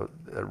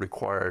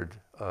required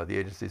the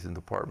agencies and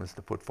departments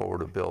to put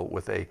forward a bill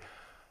with a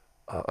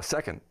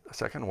second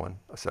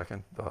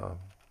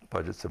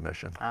budget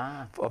submission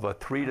of a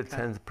 3 to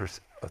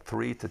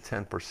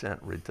 10%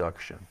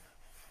 reduction.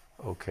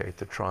 Okay,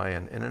 to try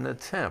and in an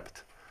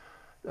attempt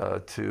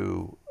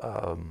to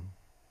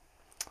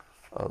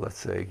let's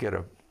say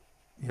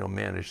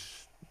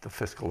manage the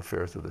fiscal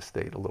affairs of the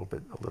state a little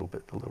bit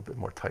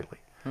more tightly.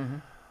 Mm-hmm.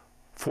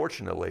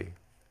 Fortunately,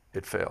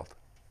 it failed.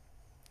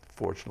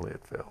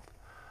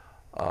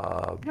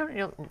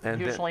 And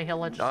usually he'll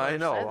let you I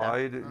know.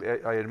 say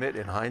that. I admit,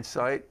 in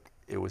hindsight,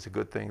 it was a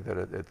good thing that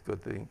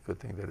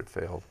it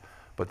failed.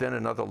 But then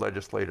another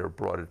legislator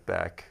brought it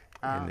back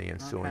in the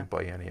ensuing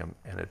biennium,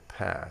 and it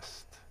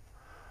passed.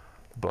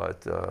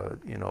 But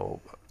Now,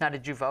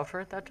 did you vote for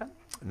it that time?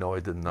 No, I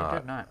did not. You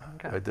did not.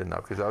 Okay. I did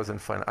not, because I was in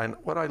finance.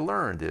 What I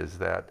learned is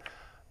that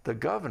the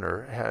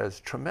governor has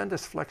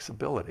tremendous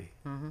flexibility.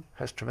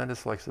 Has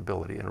tremendous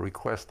flexibility in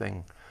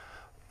requesting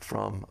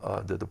from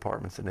the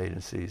departments and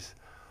agencies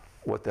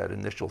what that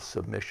initial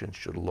submission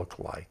should look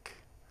like.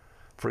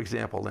 For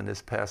example, in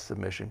this past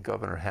submission,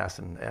 Governor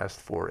Hassan asked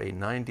for a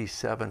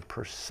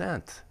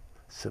 97%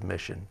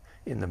 submission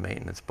in the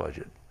maintenance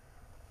budget.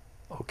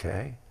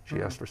 Okay,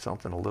 she asked for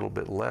something a little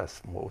bit less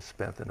than what was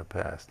spent in the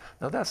past.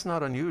 Now that's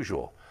not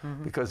unusual,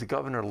 because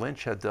Governor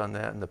Lynch had done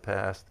that in the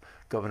past.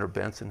 Governor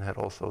Benson had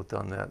also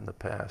done that in the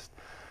past.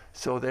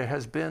 So there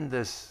has been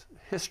this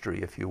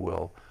history, if you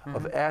will,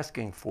 of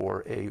asking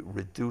for a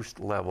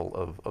reduced level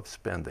of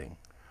spending.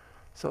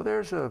 So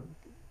there's a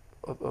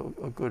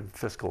good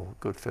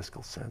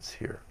fiscal sense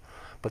here,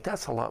 but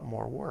that's a lot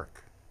more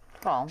work.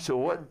 Well, so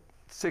what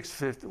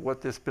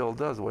this bill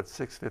does, what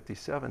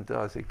 657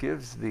 does, it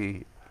gives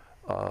the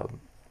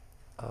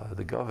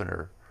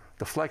governor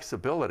the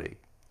flexibility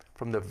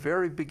from the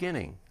very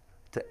beginning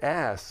to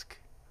ask,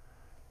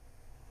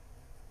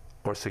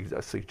 or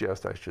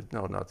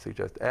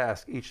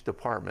ask each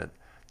department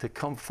to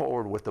come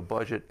forward with the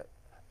budget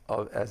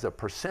as a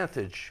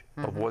percentage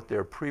of what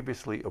their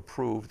previously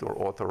approved or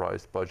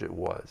authorized budget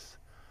was.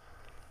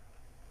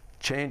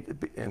 And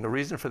the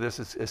reason for this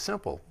is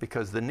simple,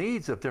 because the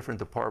needs of different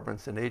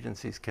departments and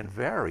agencies can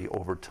vary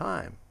over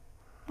time.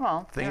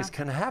 Well, things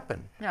can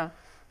happen. Yeah.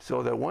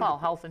 So that one. Well,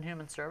 Health and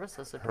Human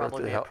Services would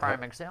probably be a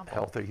prime example.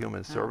 Health and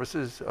Human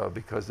Services,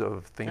 because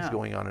of things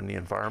going on in the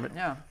environment,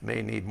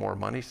 may need more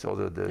money, so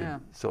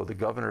that so the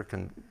governor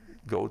can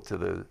go to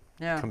the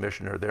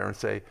commissioner there and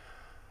say,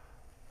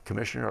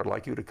 Commissioner, I'd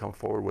like you to come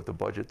forward with a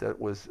budget that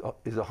is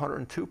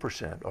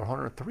 102% or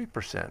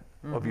 103%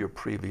 of your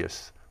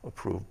previous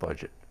approved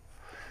budget.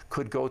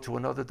 Could go to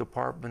another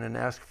department and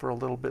ask for a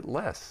little bit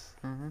less,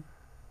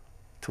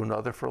 to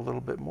another for a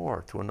little bit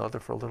more, to another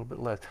for a little bit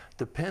less,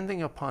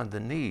 depending upon the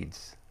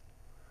needs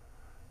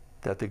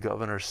that the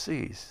governor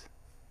sees,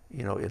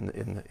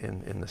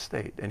 in the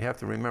state. And you have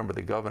to remember,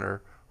 the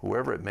governor,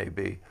 whoever it may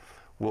be,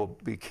 will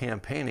be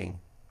campaigning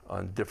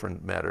on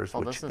different matters,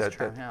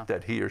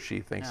 that he or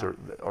she thinks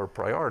are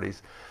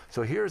priorities.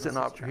 So here's an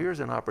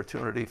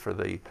opportunity for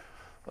the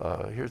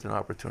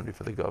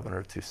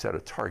governor to set a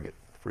target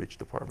for each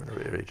department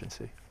or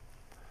agency.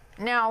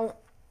 Now,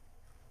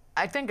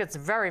 I think it's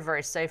very,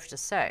 very safe to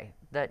say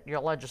that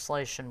your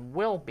legislation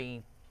will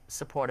be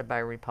supported by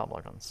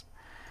Republicans.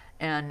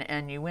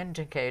 And you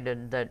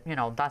indicated that,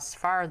 thus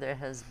far there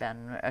has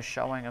been a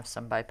showing of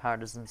some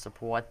bipartisan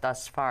support.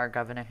 Thus far,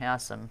 Governor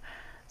Hassan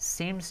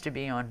seems to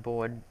be on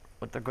board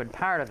with a good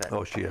part of it.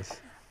 Oh, she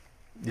is.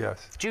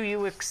 Yes. Do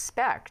you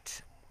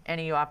expect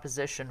any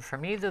opposition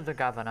from either the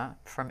governor,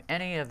 from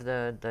any of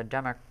the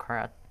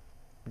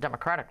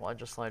Democratic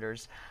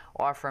legislators,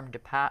 or from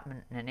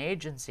department and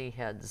agency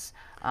heads?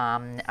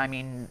 I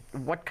mean,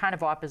 what kind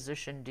of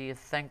opposition do you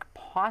think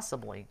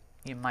possibly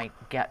you might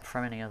get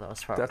from any of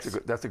those folks?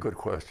 That's a good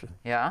question.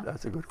 Yeah?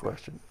 That's a good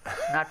question.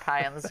 Not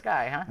pie in the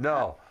sky, huh?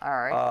 No. All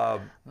right.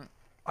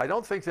 I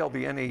don't think there'll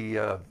be any.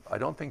 I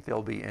don't think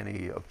there'll be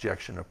any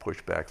objection or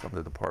pushback from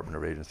the department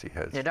or agency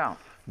heads. You don't?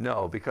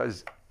 No,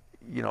 because,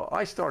 you know,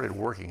 I started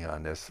working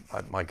on this.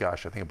 My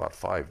gosh, I think about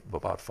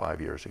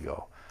five years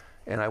ago,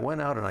 and I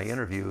went out and I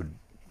interviewed,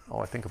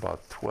 I think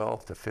about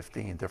 12 to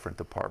 15 different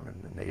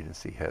department and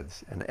agency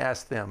heads, and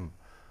asked them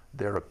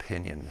their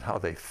opinion, how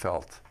they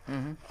felt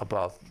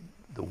about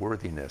the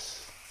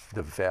worthiness,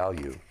 the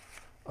value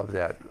of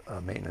that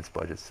maintenance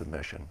budget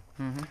submission.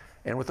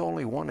 And with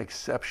only one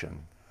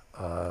exception,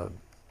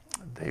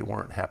 they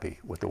weren't happy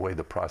with the way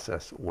the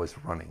process was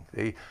running.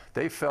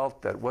 They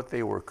felt that what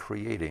they were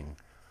creating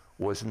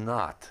was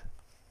not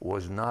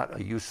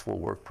a useful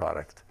work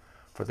product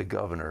for the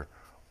governor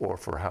or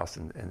for House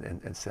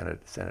and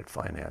Senate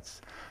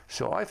Finance.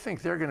 So I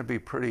think they're going to be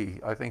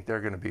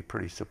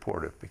pretty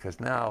supportive, because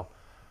now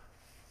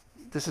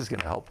this is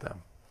going to help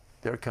them.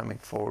 They're coming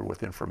forward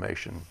with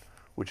information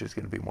which is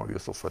going to be more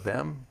useful for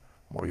them,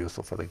 more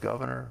useful for the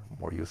governor,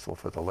 more useful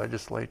for the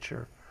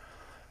legislature.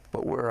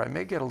 But where I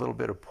may get a little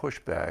bit of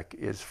pushback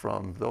is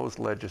from those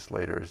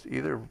legislators,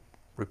 either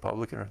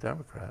Republican or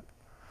Democrat,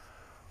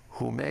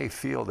 who may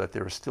feel that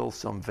there is still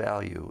some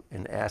value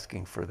in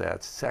asking for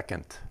that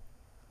second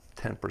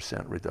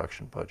 10%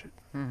 reduction budget.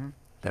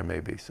 There may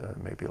be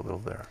a little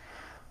there.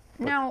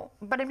 Now,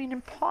 but I mean,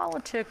 in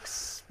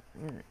politics,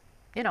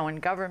 you know, in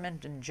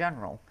government in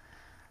general,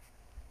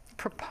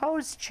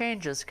 proposed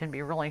changes can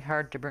be really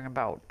hard to bring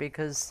about,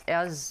 because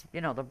as,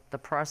 you know, the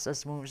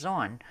process moves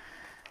on,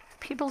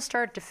 people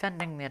start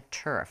defending their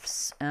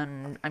turfs.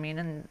 And I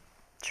mean,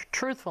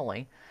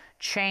 truthfully,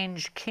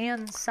 change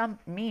can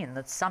mean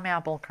that some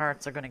apple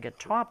carts are going to get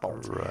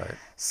toppled. Right.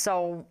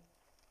 So,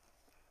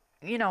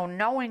 you know,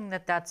 knowing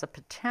that that's a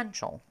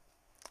potential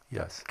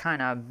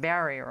kind of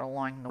barrier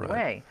along the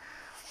way,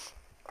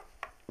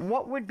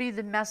 what would be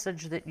the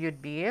message that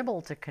you'd be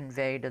able to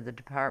convey to the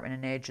department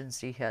and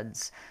agency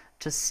heads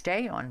to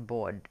stay on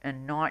board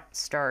and not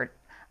start,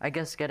 I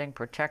guess, getting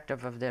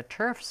protective of their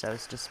turf, so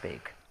to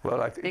speak?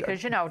 Well, I think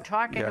because, you know,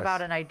 talking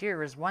about an idea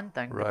is one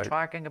thing, but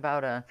talking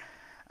about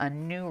a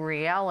new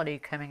reality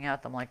coming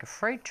at them like a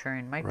freight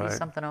train might be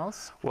something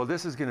else. Well,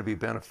 this is going to be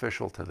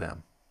beneficial to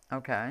them.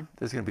 Okay.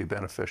 This is going to be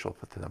beneficial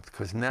to them,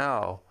 because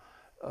now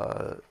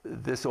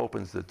this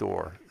opens the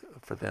door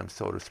for them,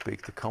 so to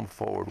speak, to come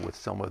forward with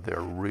some of their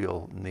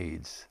real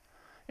needs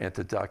and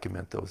to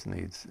document those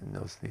needs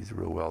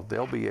real well.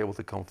 They'll be able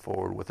to come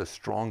forward with a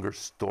stronger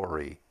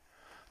story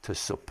to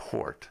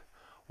support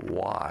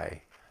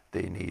why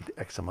they need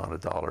X amount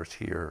of dollars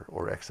here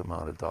or X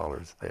amount of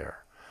dollars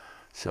there.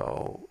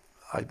 So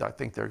I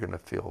think they're going to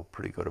feel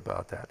pretty good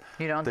about that.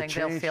 You don't think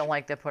they'll feel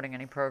like they're putting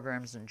any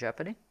programs in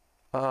jeopardy?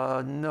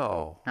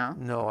 No,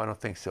 I don't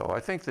think so. I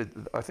think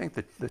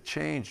that the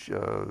change,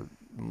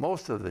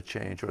 most of the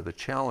change, or the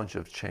challenge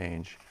of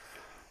change,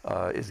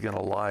 is going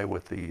to lie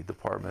with the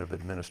Department of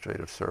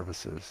Administrative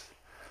Services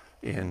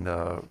in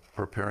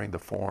preparing the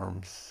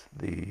forms,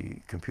 the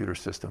computer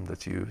system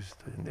that's used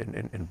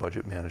in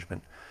budget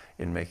management,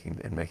 in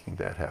making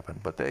that happen.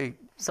 But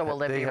so will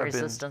there be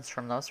resistance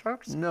from those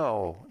folks?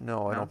 No,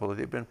 I don't believe.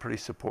 They've been pretty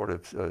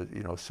supportive,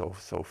 you know, so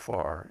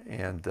far,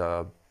 and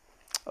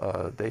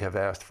they have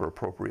asked for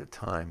appropriate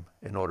time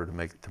in order to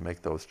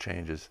make those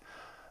changes.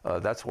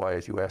 That's why,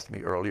 as you asked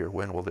me earlier,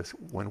 when would this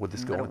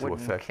go into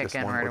effect? This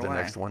one or the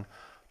next one?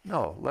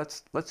 No,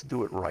 let's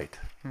do it right.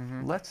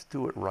 Let's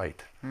do it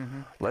right.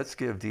 Let's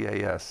give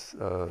DAS,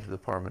 the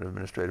Department of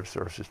Administrative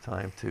Services,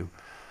 time to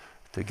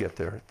get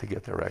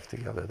their act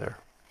together there.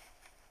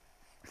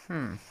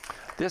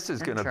 This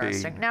is going to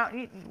be now.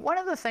 One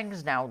of the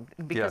things now,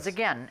 because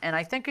again, and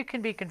I think it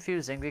can be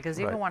confusing, because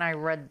even when I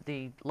read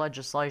the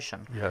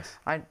legislation,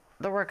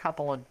 there were a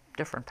couple of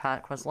different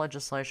parts, because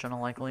legislation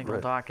are like legal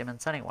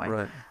documents anyway.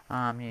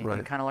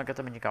 You kind of look at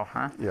them and you go,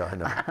 huh? Yeah, I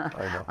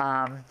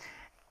know.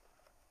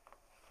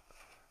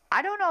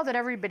 I don't know that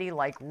everybody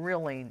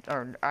really,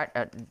 or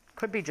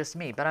could be just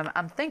me, but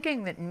I'm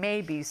thinking that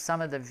maybe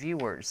some of the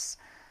viewers,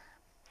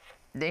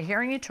 they're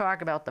hearing you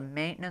talk about the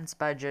maintenance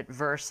budget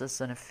versus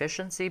an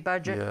efficiency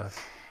budget,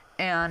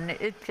 and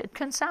it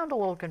can sound a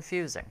little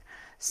confusing.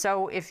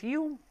 So if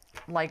you,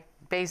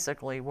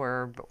 basically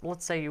were,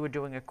 let's say you were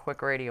doing a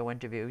quick radio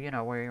interview, you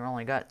know, where you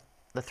only got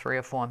the 3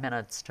 or 4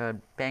 minutes to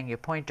bang your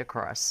point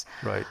across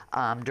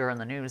during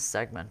the news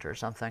segment or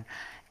something.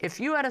 If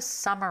you had to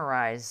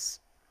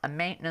summarize a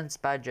maintenance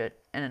budget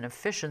and an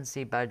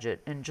efficiency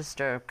budget in just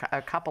a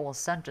couple of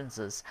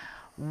sentences,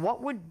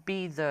 what would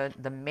be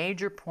the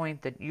major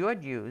point that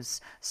you'd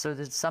use so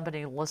that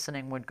somebody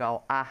listening would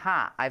go,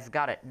 aha, I've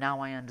got it, now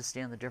I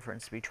understand the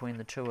difference between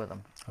the two of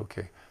them?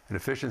 Okay. An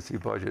efficiency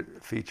budget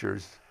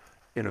features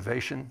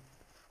innovation,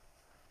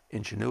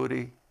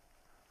 ingenuity,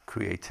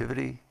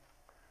 creativity,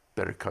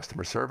 better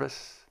customer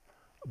service,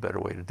 a better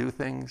way to do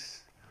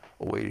things,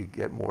 a way to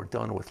get more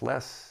done with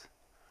less,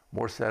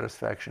 more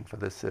satisfaction for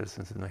the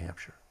citizens of New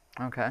Hampshire.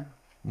 Okay.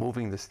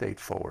 Moving the state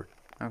forward.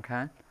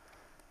 Okay.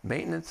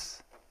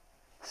 Maintenance,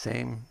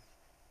 same,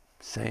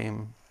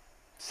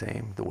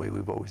 the way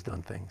we've always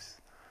done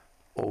things,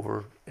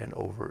 over and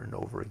over and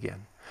over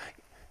again.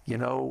 You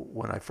know,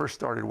 when I first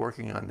started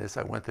working on this,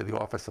 I went to the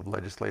Office of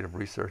Legislative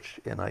Research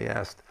and I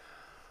asked,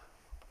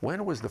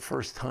 when was the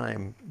first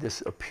time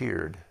this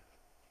appeared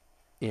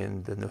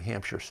in the New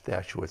Hampshire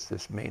statutes,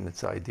 this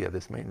maintenance idea,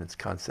 this maintenance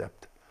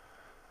concept?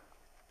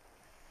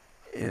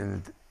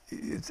 And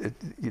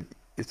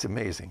it's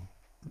amazing.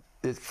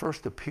 It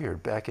first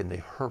appeared back in the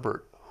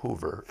Herbert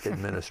Hoover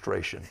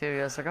administration. A few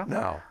years ago.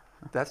 Now,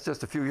 that's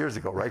just a few years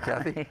ago, right,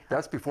 Kathy? Yeah.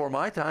 That's before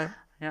my time.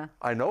 Yeah.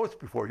 I know it's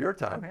before your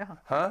time. Oh,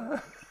 yeah.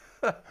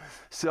 Huh?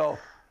 So,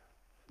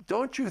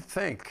 don't you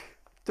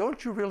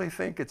really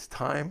think it's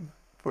time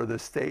for the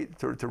state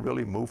to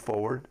really move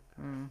forward?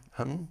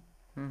 And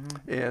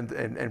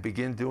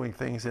begin doing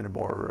things in a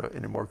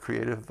more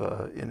creative,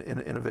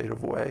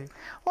 innovative way?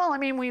 Well, I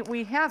mean,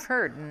 we have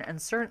heard,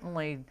 and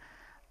certainly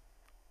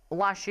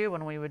last year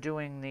when we were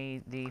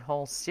doing the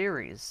whole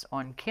series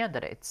on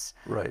candidates,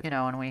 Right. you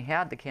know, and we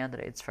had the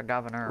candidates for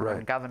governor Right.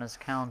 and governor's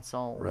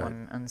council Right.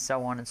 and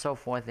so on and so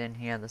forth in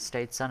here, the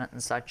state senate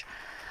and such.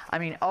 I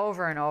mean,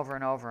 over and over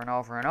and over and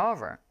over and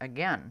over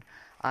again,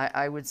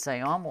 I would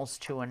say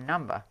almost to a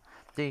number,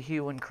 the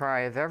hue and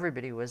cry of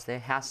everybody was there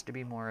has to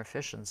be more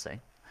efficiency.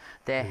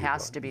 There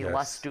has to be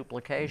less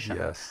duplication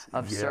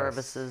of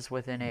services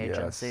within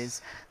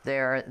agencies.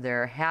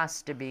 There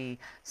has to be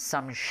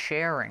some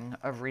sharing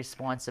of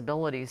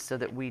responsibilities so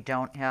that we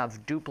don't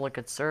have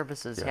duplicate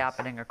services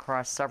happening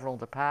across several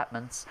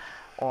departments,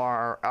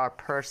 or our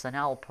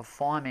personnel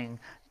performing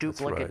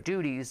duplicate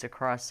duties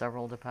across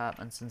several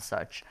departments and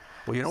such.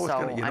 Well, you know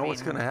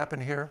what's going to happen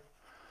here?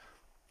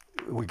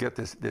 We get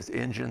this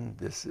engine,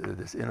 this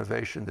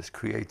innovation, this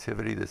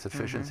creativity, this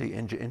efficiency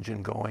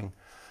engine going.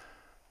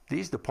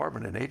 These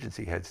department and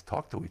agency heads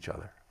talk to each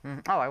other.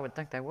 Oh, I would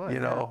think they would. You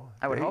know,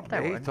 I would hope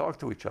they would. They talk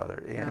to each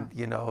other, and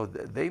you know,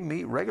 they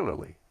meet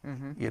regularly.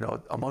 You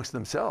know, amongst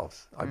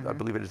themselves. I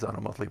believe it is on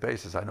a monthly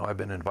basis. I know I've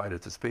been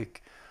invited to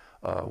speak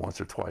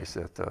once or twice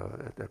at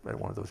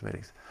one of those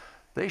meetings.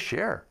 They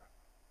share.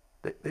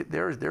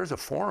 There's a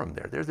forum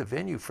there. There's a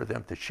venue for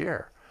them to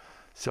share.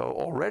 So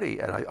already,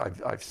 and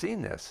I've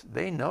seen this.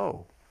 They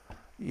know,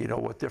 you know,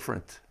 what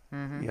different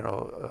you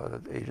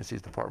know,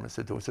 agencies, departments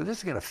are doing. So this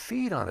is going to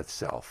feed on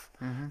itself.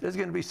 There's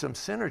going to be some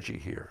synergy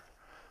here.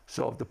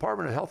 So if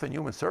Department of Health and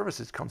Human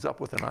Services comes up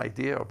with an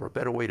idea of a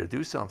better way to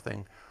do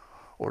something,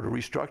 or to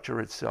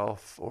restructure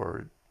itself,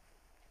 or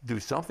do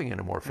something in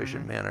a more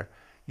efficient manner,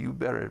 you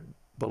better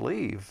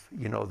believe,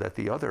 you know, that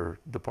the other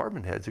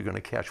department heads are going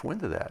to catch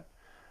wind of that.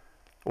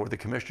 Or the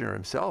commissioner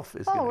himself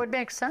is. Oh, it would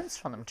make sense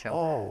for them to.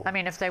 Oh. I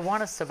mean, if they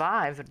want to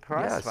survive and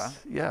prosper.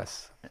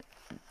 Yes.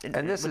 It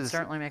would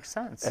certainly make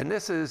sense. And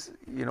this is,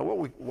 you know,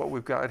 what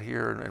we've got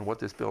here, and what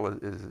this bill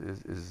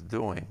is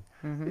doing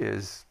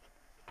is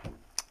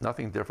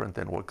nothing different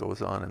than what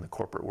goes on in the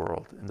corporate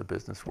world, in the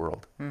business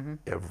world,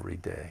 every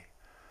day.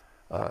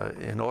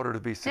 In order to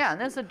be successful. Yeah, and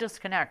there's a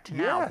disconnect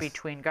now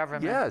between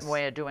government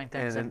way of doing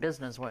things and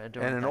business way of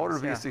doing things. And in order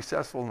to be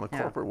successful in the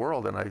corporate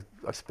world, and I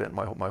spent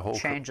my whole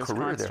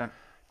career there.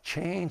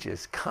 Change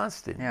is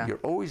constant. You're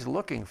always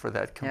looking for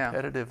that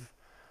competitive.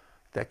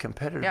 That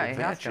competitive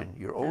advantage.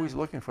 You're always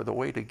looking for the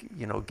way to,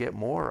 you know, get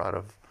more out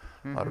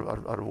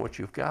of what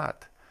you've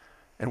got.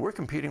 And we're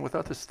competing with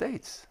other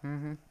states.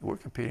 We're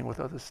competing with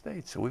other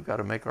states. So we've got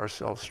to make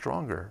ourselves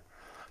stronger.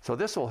 So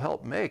this will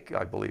help make,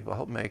 I believe,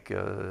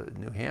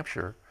 New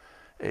Hampshire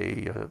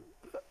a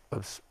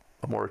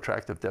more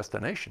attractive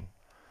destination,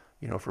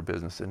 you know, for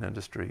business and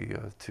industry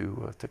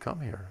to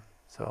come here.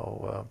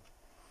 So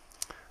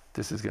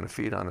this is going to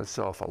feed on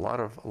itself. A lot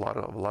of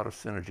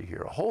synergy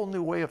here. A whole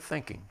new way of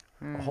thinking.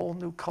 A whole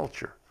new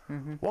culture.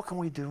 What can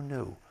we do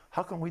new?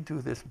 How can we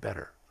do this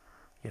better?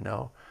 You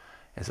know,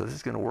 and so this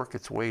is going to work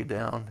its way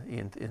down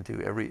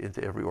into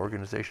every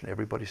organization.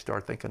 Everybody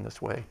start thinking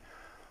this way.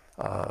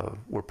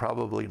 We're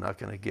probably not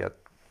going to get,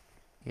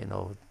 you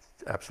know,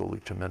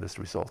 absolutely tremendous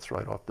results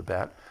right off the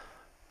bat,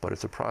 but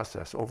it's a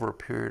process over a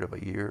period of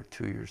a year,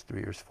 2 years, 3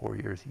 years, 4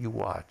 years. You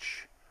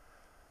watch.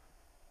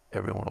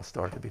 Everyone will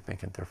start to be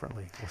thinking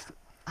differently.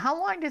 How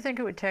long do you think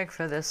it would take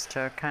for this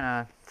to kind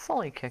of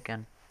fully kick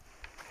in?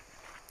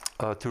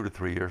 2 to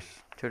 3 years.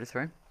 2 to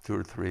 3?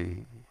 2 to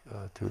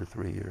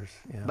 3 years.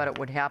 Yeah. But it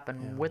would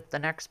happen with the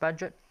next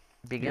budget?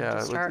 Begin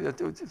to start?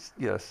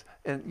 Yes.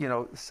 And, you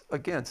know,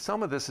 again,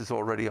 some of this is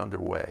already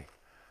underway,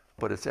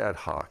 but it's ad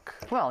hoc.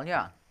 Well,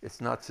 yeah.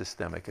 It's not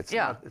systemic. It's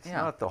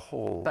not the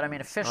whole. But I mean,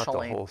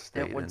 officially,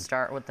 it would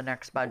start with the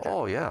next budget.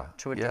 Oh, yeah.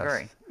 To a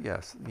degree.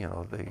 Yes. You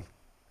know,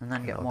 and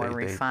then get more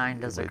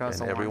refined as it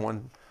goes along.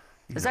 Everyone.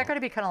 Is that going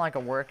to be kind of like a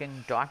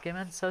working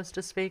document, so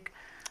to speak?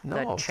 No,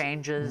 that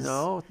changes.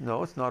 No,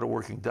 it's not a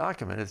working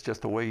document. It's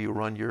just the way you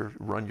run your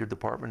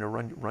department or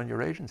run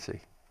your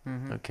agency.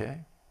 Okay.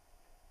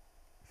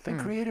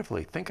 Think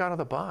creatively. Think out of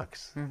the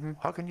box.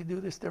 How can you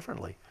do this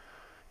differently?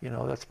 You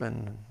know, that's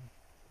been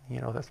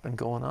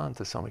going on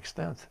to some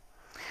extent.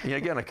 And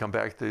again, I come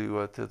back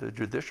to the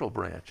judicial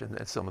branch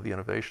and some of the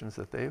innovations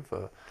that they've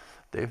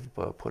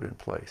put in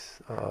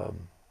place.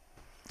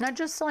 Now,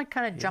 just like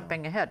kind of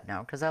jumping ahead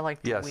now, because I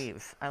like to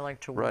weave. I like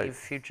to weave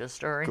future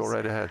stories. Go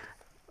right ahead.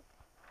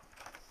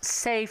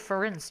 say,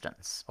 for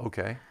instance,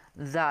 Okay.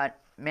 that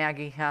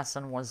Maggie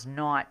Hassan was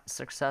not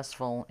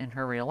successful in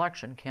her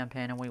reelection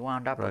campaign and we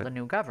wound up with Right. a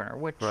new governor,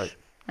 which, Right.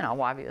 you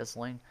know,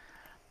 obviously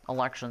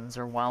elections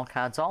are wild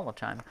cards all the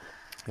time.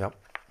 Yep.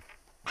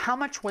 How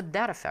much would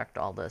that affect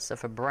all this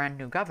if a brand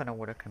new governor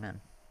would have come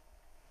in?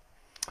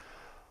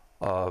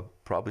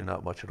 Probably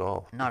not much at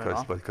all. Not at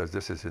all? Because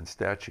this is in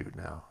statute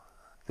now.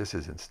 This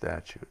is in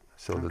statute.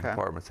 So the Okay.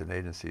 departments and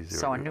agencies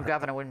So a new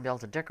governor wouldn't be able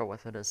to dicker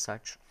with it as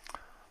such.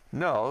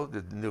 No,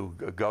 the new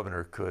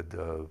governor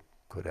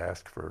could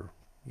ask for,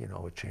 you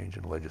know, a change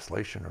in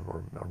legislation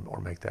or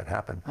make that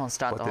happen. Well,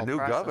 start but the the whole new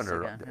process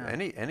governor,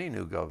 again, yeah. any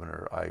new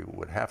governor, I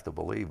would have to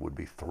believe, would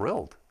be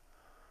thrilled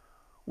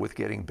with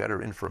getting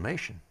better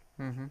information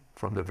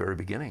from the very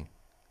beginning.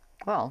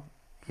 Well,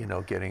 You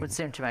know, getting would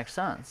seem to make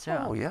sense,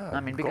 yeah. Oh, yeah,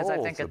 I mean, because I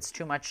think goals. it's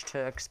too much to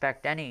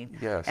expect any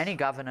Yes.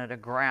 governor to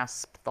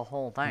grasp the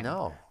whole thing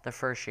No. the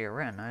first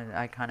year in.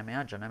 I can't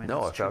imagine. I mean,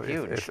 No, it's too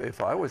huge.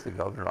 if I was the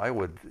governor, I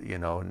would, you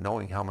know,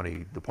 knowing how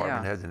many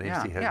department Yeah, heads and yeah,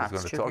 agency heads yeah, he's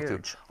going it's to too talk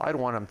huge. to, I'd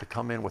want him to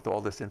come in with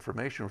all this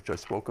information, which I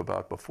spoke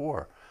about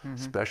before.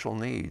 Special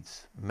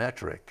needs,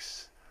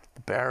 metrics,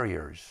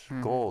 barriers,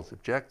 goals,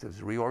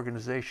 objectives,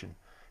 reorganization.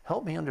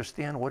 Help me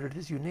understand what it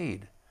is you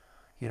need.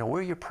 You know,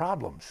 where are your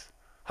problems?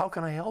 How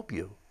can I help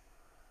you?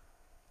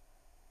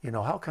 You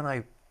know, how can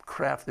I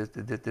craft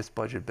this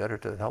budget better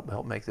to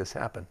help make this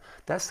happen?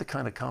 That's the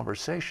kind of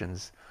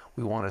conversations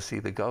we want to see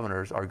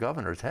our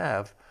governors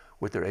have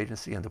with their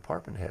agency and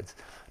department heads,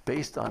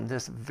 based on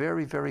this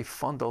very, very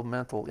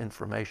fundamental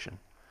information.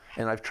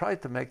 And I've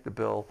tried to make the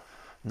bill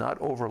not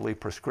overly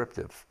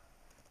prescriptive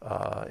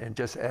and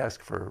just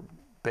ask for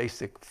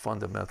basic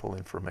fundamental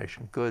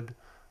information, good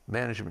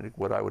management,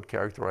 what I would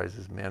characterize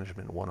as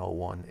management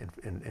 101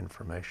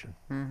 information.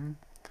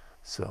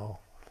 So,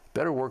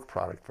 better work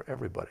product for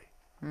everybody.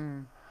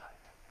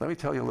 Let me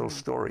tell you a little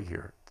story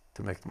here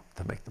to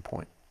make the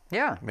point.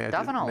 Yeah, May I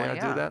definitely. may I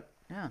do that?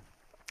 Yeah,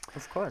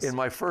 of course. In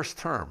my first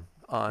term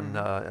on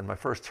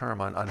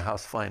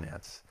House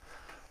Finance,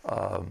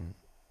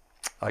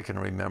 I can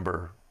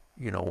remember,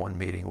 you know, one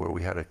meeting where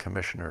we had a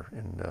commissioner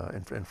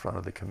in front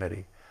of the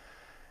committee,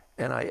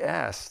 and I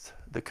asked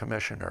the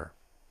commissioner,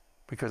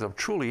 because I'm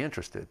truly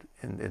interested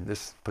in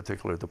this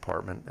particular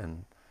department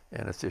and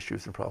its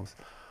issues and problems,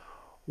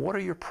 what are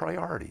your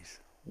priorities?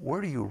 Where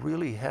do you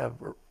really have,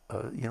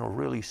 you know,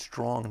 really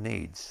strong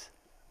needs?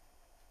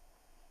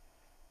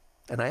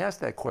 And I asked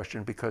that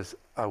question because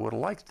I would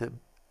like to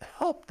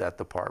help that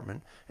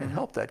department and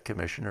help that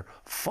commissioner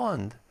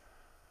fund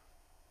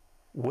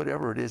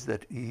whatever it is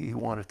that he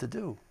wanted to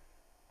do.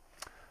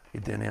 He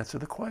didn't answer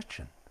the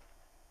question.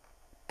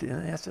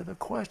 Didn't answer the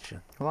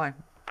question. Why?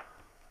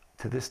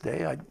 To this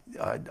day,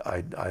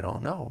 I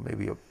don't know.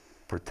 Maybe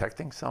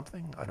protecting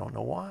something. I don't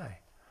know why.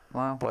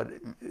 Wow. But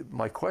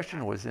my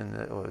question was in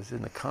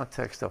the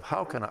context of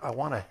how can I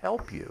want to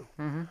help you.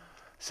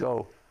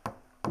 So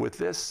with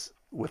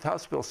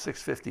House Bill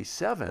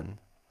 657,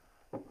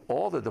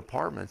 all the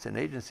departments and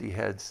agency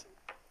heads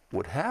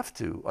would have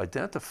to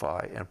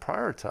identify and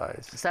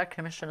prioritize. Is that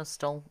commissioner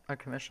still a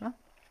commissioner?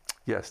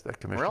 Yes, that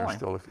commissioner Really?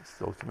 is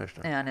still a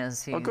commissioner. And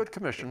is he A good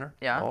commissioner.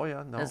 Yeah? Oh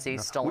yeah. No. Is he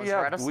no. still we as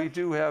have, reticent? We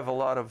do have a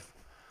lot of,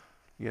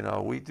 you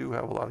know, we do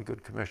have a lot of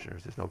good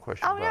commissioners. There's no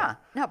question Oh about yeah. it.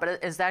 No,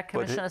 but is that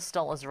commissioner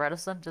still as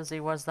reticent as he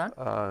was then?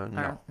 No.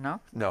 Or, no?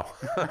 No.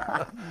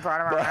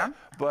 Brought him around?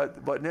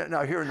 But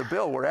now here in the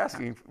bill, we're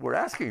asking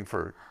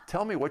for,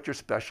 tell me what your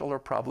special or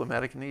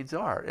problematic needs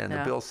are. And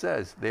the bill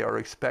says they are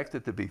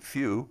expected to be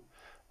few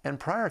and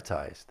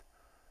prioritized.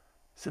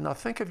 So now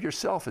think of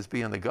yourself as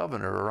being the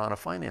governor or on a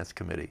finance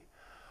committee.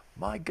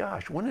 My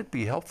gosh, wouldn't it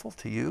be helpful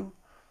to you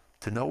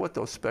to know what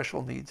those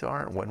special needs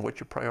are and what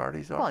your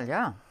priorities are? Well,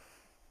 yeah.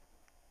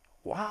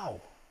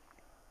 Wow.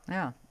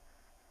 Yeah.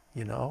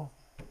 You know?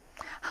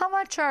 How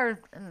much are,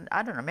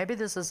 I don't know, maybe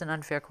this is an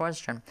unfair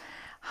question.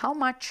 How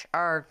much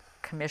are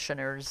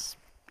commissioners,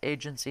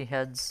 agency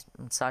heads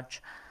and such,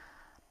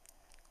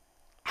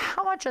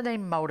 how much are they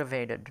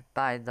motivated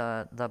by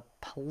the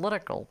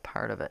political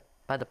part of it,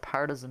 by the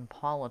partisan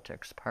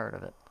politics part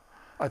of it?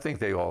 I think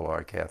they all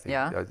are, Kathy,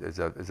 Yeah?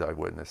 as I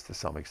witnessed to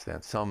some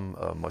extent. Some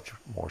much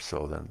more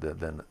so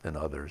than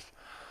others.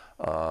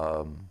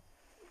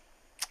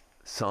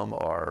 Some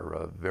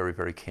are very,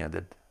 very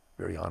candid,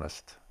 very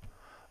honest.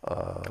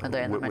 Are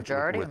they in the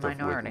majority or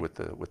minority? With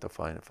the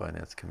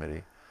finance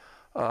committee,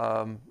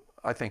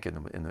 I think in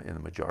the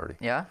majority.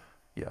 Yeah?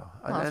 Yeah,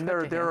 Well, that's and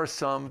good to there hear. are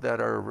some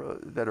that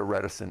are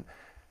reticent,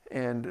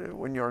 and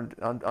when you're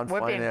on We're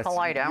finance, being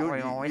polite, aren't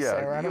we, when we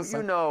say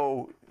reticent? you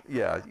know,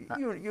 yeah,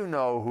 you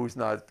know who's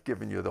not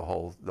giving you the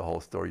whole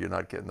story. You're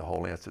not getting the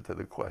whole answer to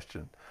the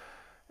question,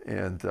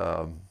 and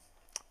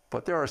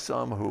but there are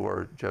some who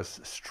are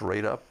just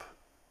straight up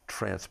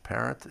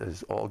transparent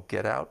as all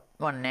get out.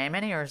 Want to name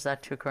any, or is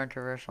that too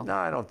controversial? No,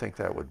 I don't think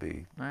that would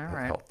be All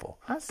right. helpful.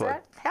 How's But-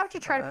 that? How'd you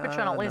try to put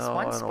you on at least no,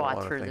 one I don't spot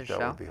wanna through the think that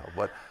show? would be helpful.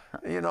 But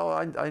you know,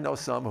 I know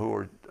some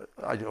who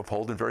I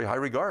hold in very high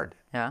regard.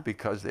 Yeah.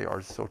 Because they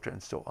are so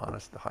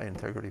honest, high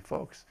integrity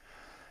folks,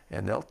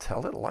 and they'll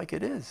tell it like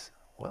it is.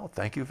 Well,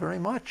 thank you very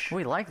much.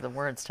 We like the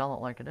words, tell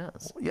it like it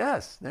is.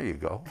 Yes, there you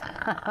go.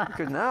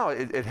 Because now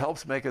it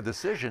helps make a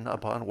decision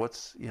upon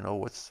what's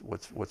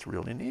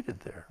really needed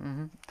there.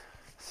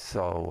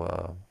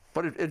 So,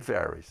 but it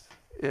varies.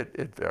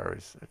 It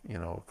varies,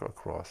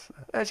 across,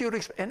 as you'd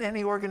expect in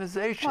any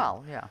organization.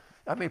 Well, yeah.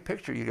 I mean,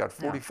 picture you got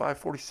 45,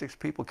 46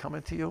 people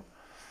coming to you.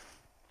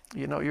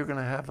 You're going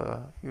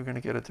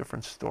to get a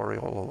different story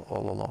all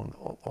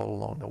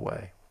along the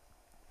way.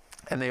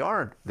 And they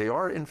are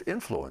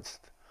influenced.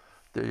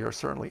 They are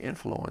certainly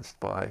influenced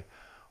by,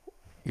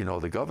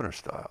 the governor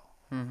style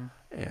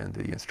and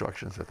the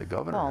instructions that the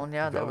governor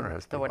has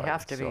provided. There would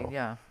have to be,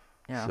 yeah.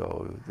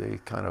 So they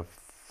kind of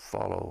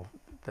follow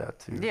that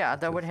too. Yeah,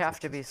 there would have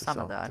to be some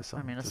of that.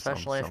 I mean,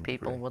 especially if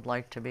people would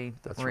like to be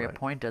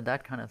reappointed,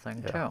 that kind of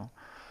thing too.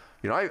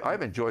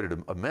 I've enjoyed it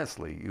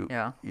immensely.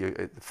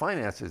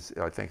 Finances,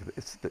 I think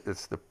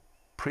it's the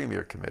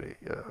premier committee.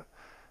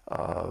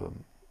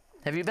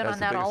 Have you been on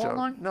that all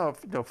along? No,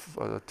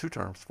 2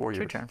 terms, 4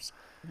 years. 2 terms.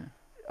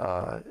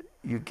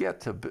 You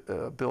get to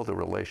build a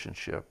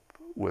relationship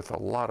with a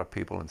lot of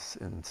people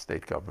in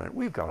state government.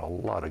 We've got a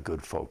lot of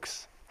good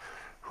folks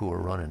who are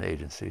running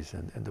agencies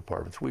and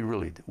departments. We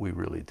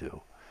really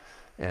do,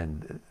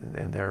 and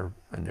they're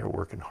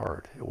working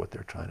hard at what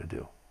they're trying to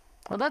do.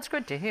 Well, that's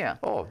good to hear.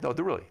 Oh no,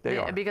 they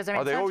are. Because I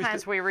mean,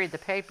 sometimes we read the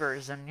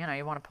papers and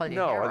you want to put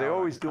your No, hair are they out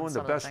always on doing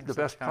some the of things best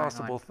that's going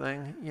possible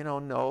on. thing?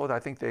 No, I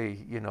think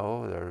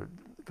their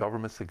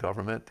government's the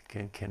government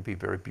can be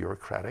very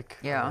bureaucratic.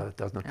 It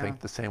doesn't think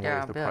the same way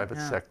as the private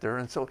sector,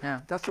 and so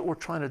that's what we're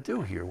trying to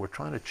do here. We're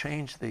trying to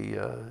change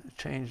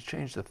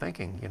the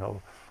thinking.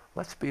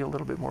 Let's be a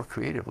little bit more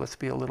creative. Let's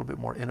be a little bit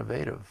more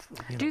innovative.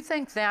 Do you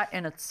think that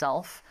in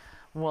itself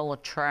will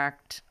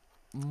attract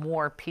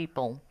more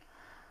people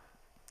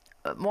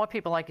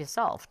like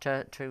yourself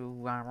to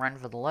run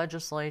for the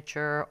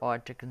legislature or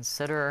to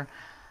consider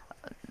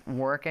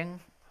working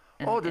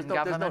in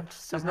government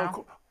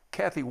somehow?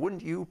 Kathy,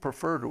 wouldn't you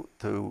prefer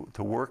to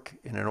work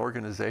in an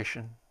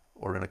organization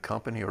or in a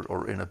company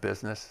or in a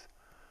business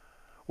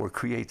where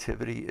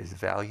creativity is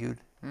valued,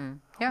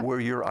 where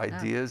your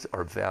ideas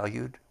are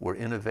valued, where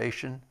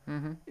innovation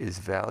is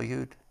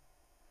valued,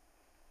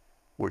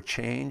 where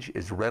change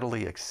is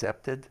readily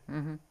accepted?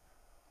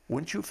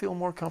 Wouldn't you feel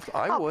more comfortable?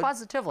 I would.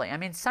 Positively. I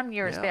mean, some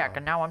years back,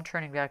 and now I'm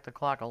turning back the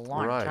clock a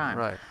long time.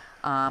 Right.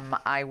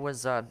 I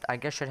was, I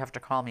guess you'd have to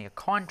call me a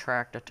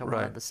contractor to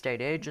one of the state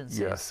agencies.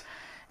 Yes.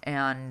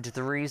 And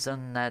the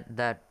reason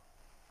that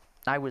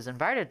I was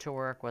invited to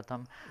work with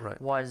them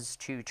was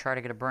to try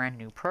to get a brand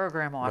new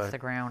program off the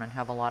ground and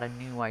have a lot of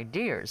new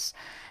ideas.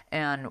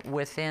 And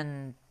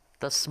within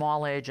the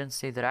small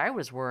agency that I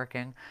was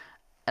working,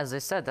 as I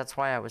said, that's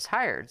why I was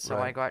hired. So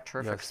I got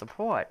terrific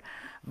support.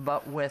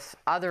 But with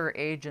other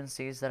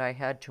agencies that I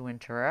had to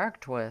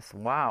interact with,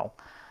 wow,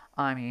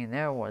 I mean,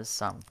 there was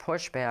some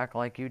pushback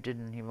like you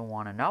didn't even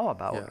want to know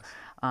about.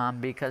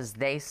 Because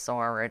they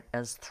saw it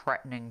as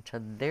threatening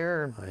to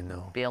their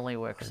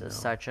bailiwicks as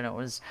such, and it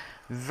was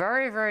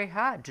very, very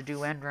hard to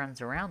do end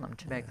runs around them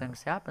to make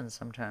things happen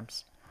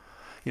sometimes.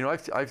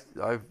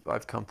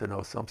 I've come to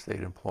know some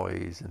state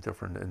employees in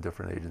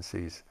different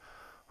agencies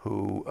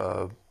who,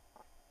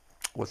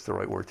 what's the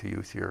right word to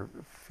use here?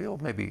 Feel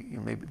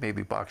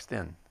maybe boxed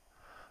in.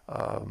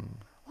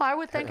 Well, I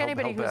would think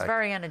anybody who's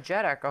very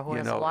energetic or who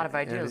has a lot of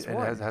ideas and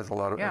would. has a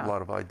lot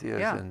of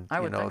ideas, and I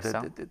would think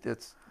so.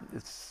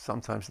 It's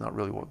sometimes not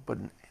really what. But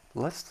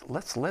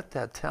let's let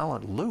that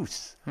talent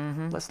loose.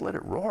 Let's let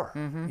it roar.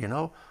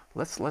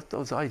 Let's let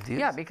those ideas.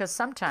 Yeah, because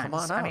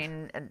sometimes I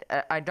mean,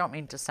 I don't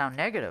mean to sound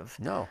negative.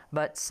 No.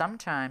 But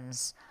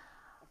sometimes,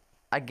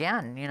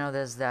 again,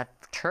 there's that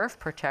turf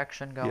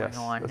protection going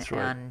on, that's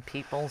right. and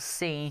people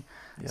see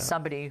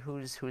somebody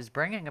who's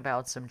bringing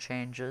about some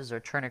changes or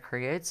trying to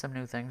create some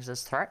new things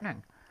as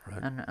threatening,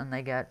 and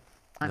they get.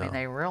 I mean,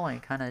 they really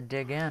kind of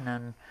dig in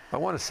and. I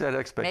want to set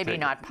expectations. Maybe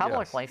not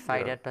publicly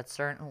fight it, but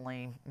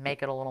certainly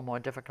make it a little more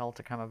difficult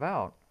to come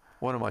about.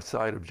 One of my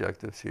side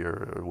objectives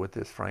here with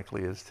this,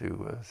 frankly, is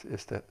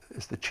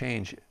to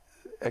change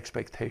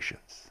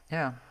expectations.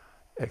 Yeah.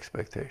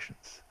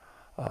 Expectations.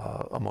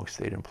 Among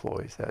state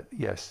employees, that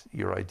yes,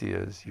 your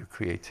ideas, your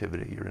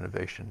creativity, your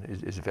innovation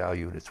is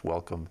valued, it's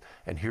welcomed,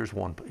 and here's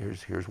one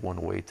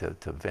way to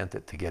vent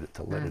it, to get it,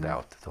 to let it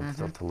out,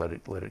 to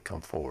let it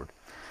come forward.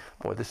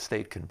 Boy, this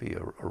state can be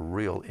a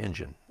real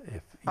engine,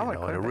 and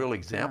a real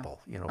example,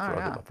 for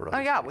other Oh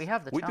states. yeah, we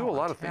have the talent. We do a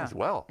lot of things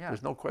well.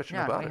 There's no question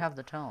about it. Yeah, we have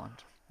the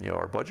talent.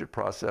 Our budget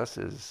process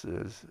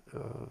is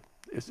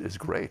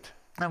great.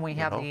 And we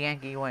have the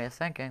Yankee way of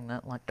thinking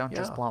that don't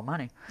just blow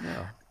money.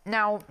 Yeah.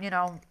 Now,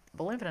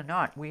 believe it or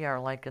not, we are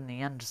like in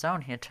the end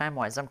zone here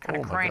time-wise. I'm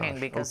kind of craning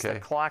because the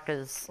clock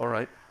is all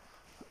right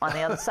on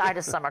the other side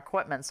of some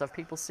equipment. So if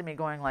people see me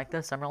going like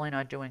this, I'm really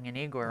not doing an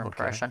Igor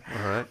impression.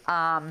 All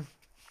right.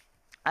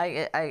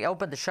 I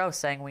opened the show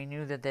saying we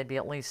knew that there'd be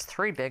at least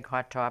 3 big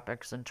hot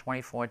topics in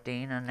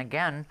 2014. And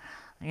again,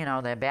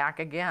 they're back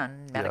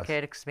again.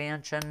 Medicaid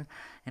expansion,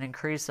 an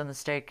increase in the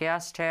state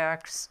gas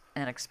tax,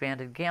 and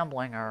expanded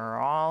gambling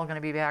are all going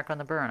to be back on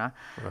the burner.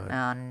 Right.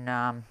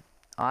 And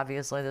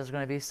obviously there's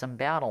going to be some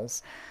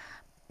battles.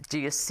 Do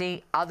you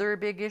see other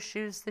big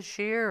issues this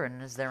year,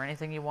 and is there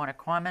anything you want to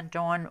comment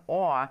on?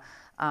 Or,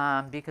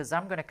 because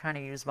I'm going to kind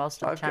of use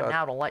most of the time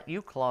now to let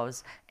you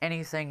close,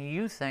 anything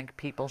you think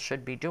people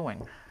should be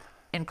doing,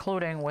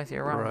 including with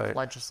your own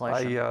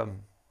legislation?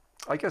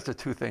 I guess the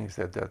two things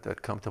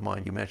that come to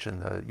mind. You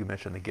mentioned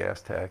the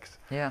gas tax.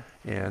 Yeah.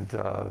 And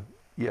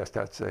yes,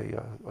 that's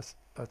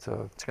it's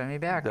going to be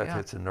back. That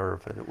hits a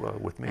nerve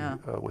with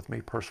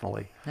me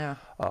personally. Yeah.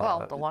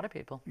 Well, a lot of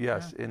people.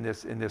 Yes. Yeah.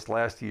 In this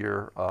last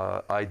year,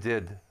 I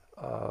did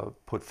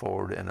put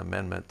forward an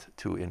amendment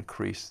to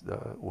increase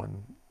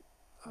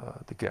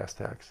the gas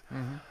tax.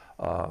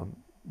 Mm-hmm.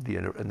 The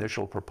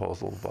initial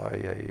proposal by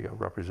a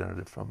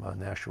representative from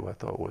Nashua, I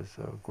thought, was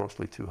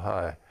grossly too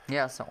high.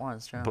 Yes, it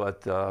was, yeah.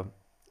 But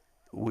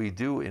we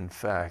do, in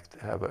fact,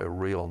 have a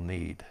real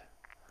need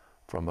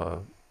from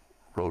a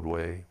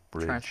roadway,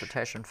 bridge,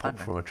 transportation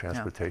funding. From a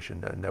transportation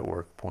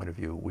network point of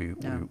view,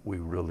 we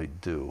really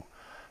do.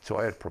 So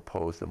I had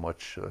proposed a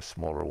much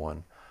smaller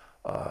one.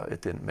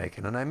 It didn't make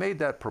it. And I made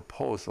that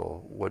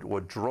proposal.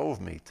 What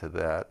drove me to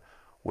that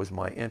was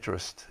my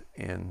interest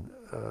in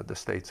the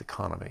state's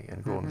economy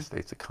and growing the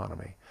state's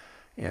economy.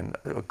 And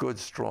a good,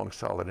 strong,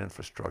 solid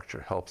infrastructure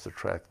helps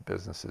attract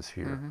businesses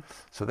here.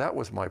 So that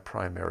was my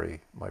primary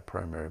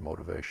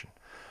motivation.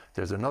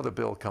 There's another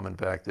bill coming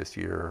back this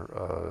year,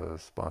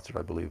 sponsored,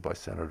 I believe, by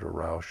Senator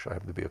Roush. I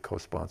happen to be a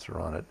co-sponsor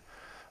on it.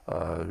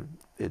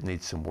 It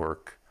needs some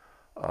work.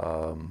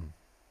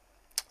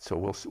 So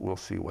we'll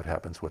see what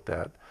happens with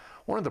that.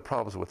 One of the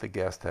problems with the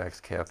gas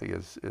tax, Kathy,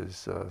 is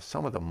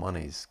some of the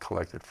monies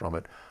collected from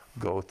it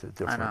go to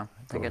different. I know.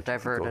 They get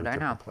diverted. I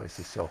know.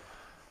 Places. So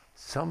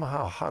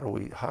somehow, how do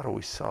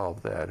we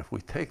solve that? If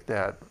we take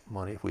that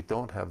money, if we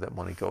don't have that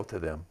money go to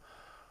them,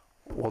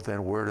 well,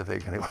 then where are they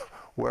going to?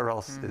 Where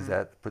else is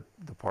that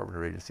department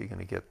or agency going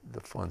to get the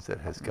funds that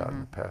has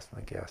gotten passed on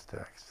the gas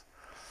tax?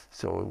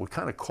 So we're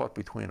kind of caught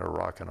between a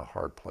rock and a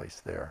hard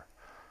place there.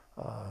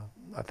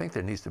 I think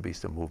there needs to be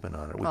some movement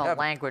on it. Well,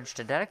 language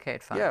to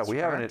dedicate funds. Yeah, we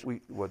haven't.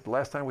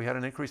 Last time we had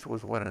an increase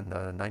was what, in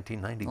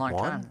 1991?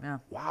 Long time, yeah.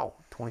 Wow,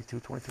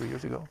 23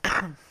 years ago.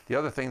 The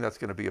other thing that's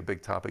going to be a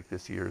big topic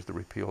this year is the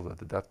repeal of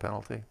the death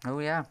penalty. Oh,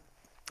 yeah.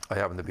 I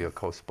happen to be a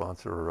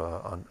co-sponsor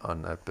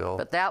on that bill.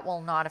 But that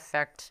will not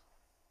affect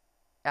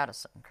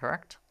Addison,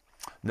 correct?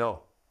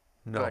 No,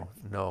 not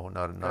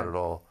at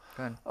all.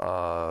 Good.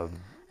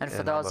 And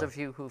for those of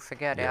you who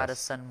forget, yes.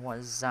 Addison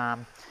was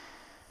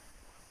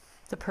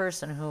the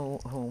person who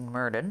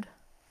murdered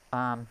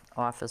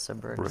Officer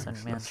Briggs in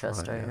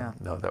Manchester. Right, yeah.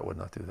 No, that would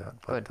not do that.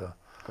 But,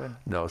 Good.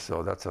 No,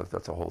 so that's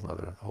a whole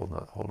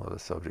nother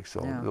subject.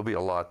 So there'll be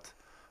a lot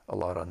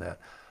on that.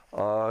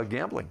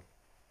 Gambling.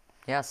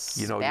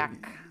 Yes. Back.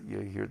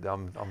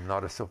 I'm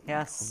not a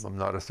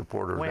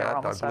supporter of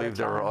that. I believe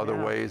there are other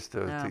ways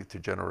to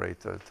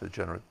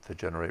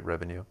generate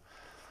revenue.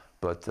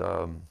 But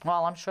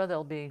well, I'm sure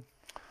there'll be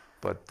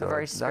a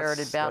very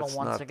spirited battle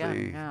once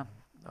again.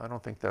 I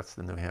don't think that's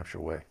the New Hampshire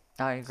way.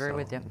 I agree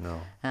with you.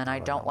 No. And I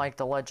don't like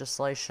the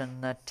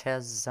legislation that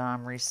has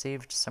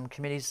received some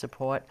committee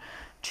support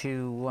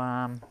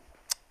to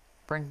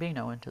bring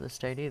Beano into the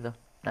state either.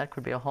 That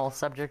could be a whole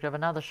subject of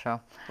another show.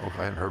 Oh,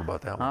 I hadn't heard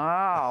about that one.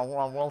 Oh,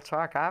 well, we'll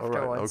talk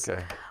afterwards. All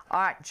right, okay. All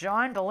right,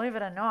 John, believe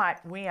it or not,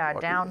 we are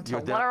down to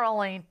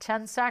literally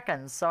 10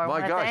 seconds, so I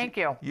want to thank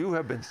you. You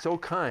have been so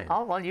kind.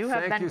 Oh, well, you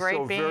have been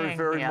great being here. Thank you so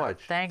very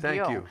much. Thank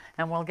you.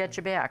 And we'll get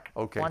you back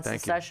once the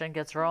session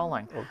gets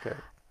rolling. Okay.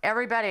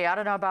 Everybody, I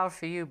don't know about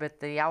for you,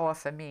 but the hour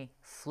for me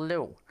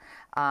flew.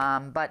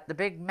 But the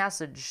big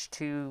message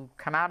to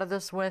come out of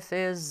this with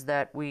is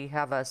that we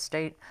have a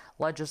state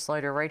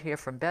legislator right here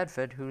from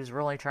Bedford who's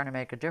really trying to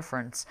make a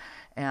difference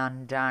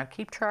and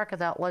keep track of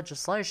that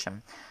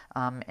legislation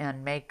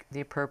and make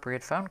the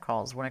appropriate phone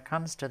calls when it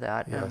comes to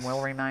that. Yes. And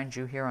we'll remind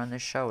you here on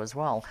this show as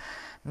well.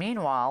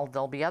 Meanwhile,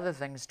 there'll be other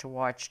things to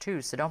watch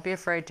too, so don't be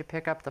afraid to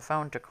pick up the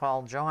phone to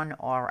call John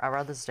or our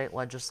other state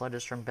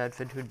legislators from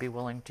Bedford who'd be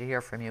willing to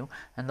hear from you,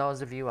 and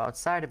those of you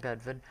outside of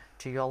Bedford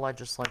to your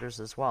legislators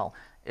as well.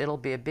 It'll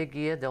be a big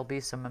year. There'll be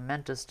some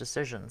momentous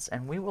decisions,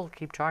 and we will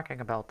keep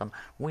talking about them.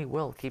 We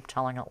will keep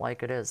telling it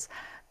like it is.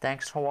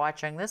 Thanks for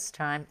watching this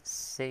time.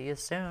 See you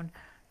soon.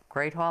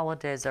 Great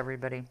holidays,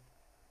 everybody.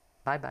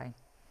 Bye-bye.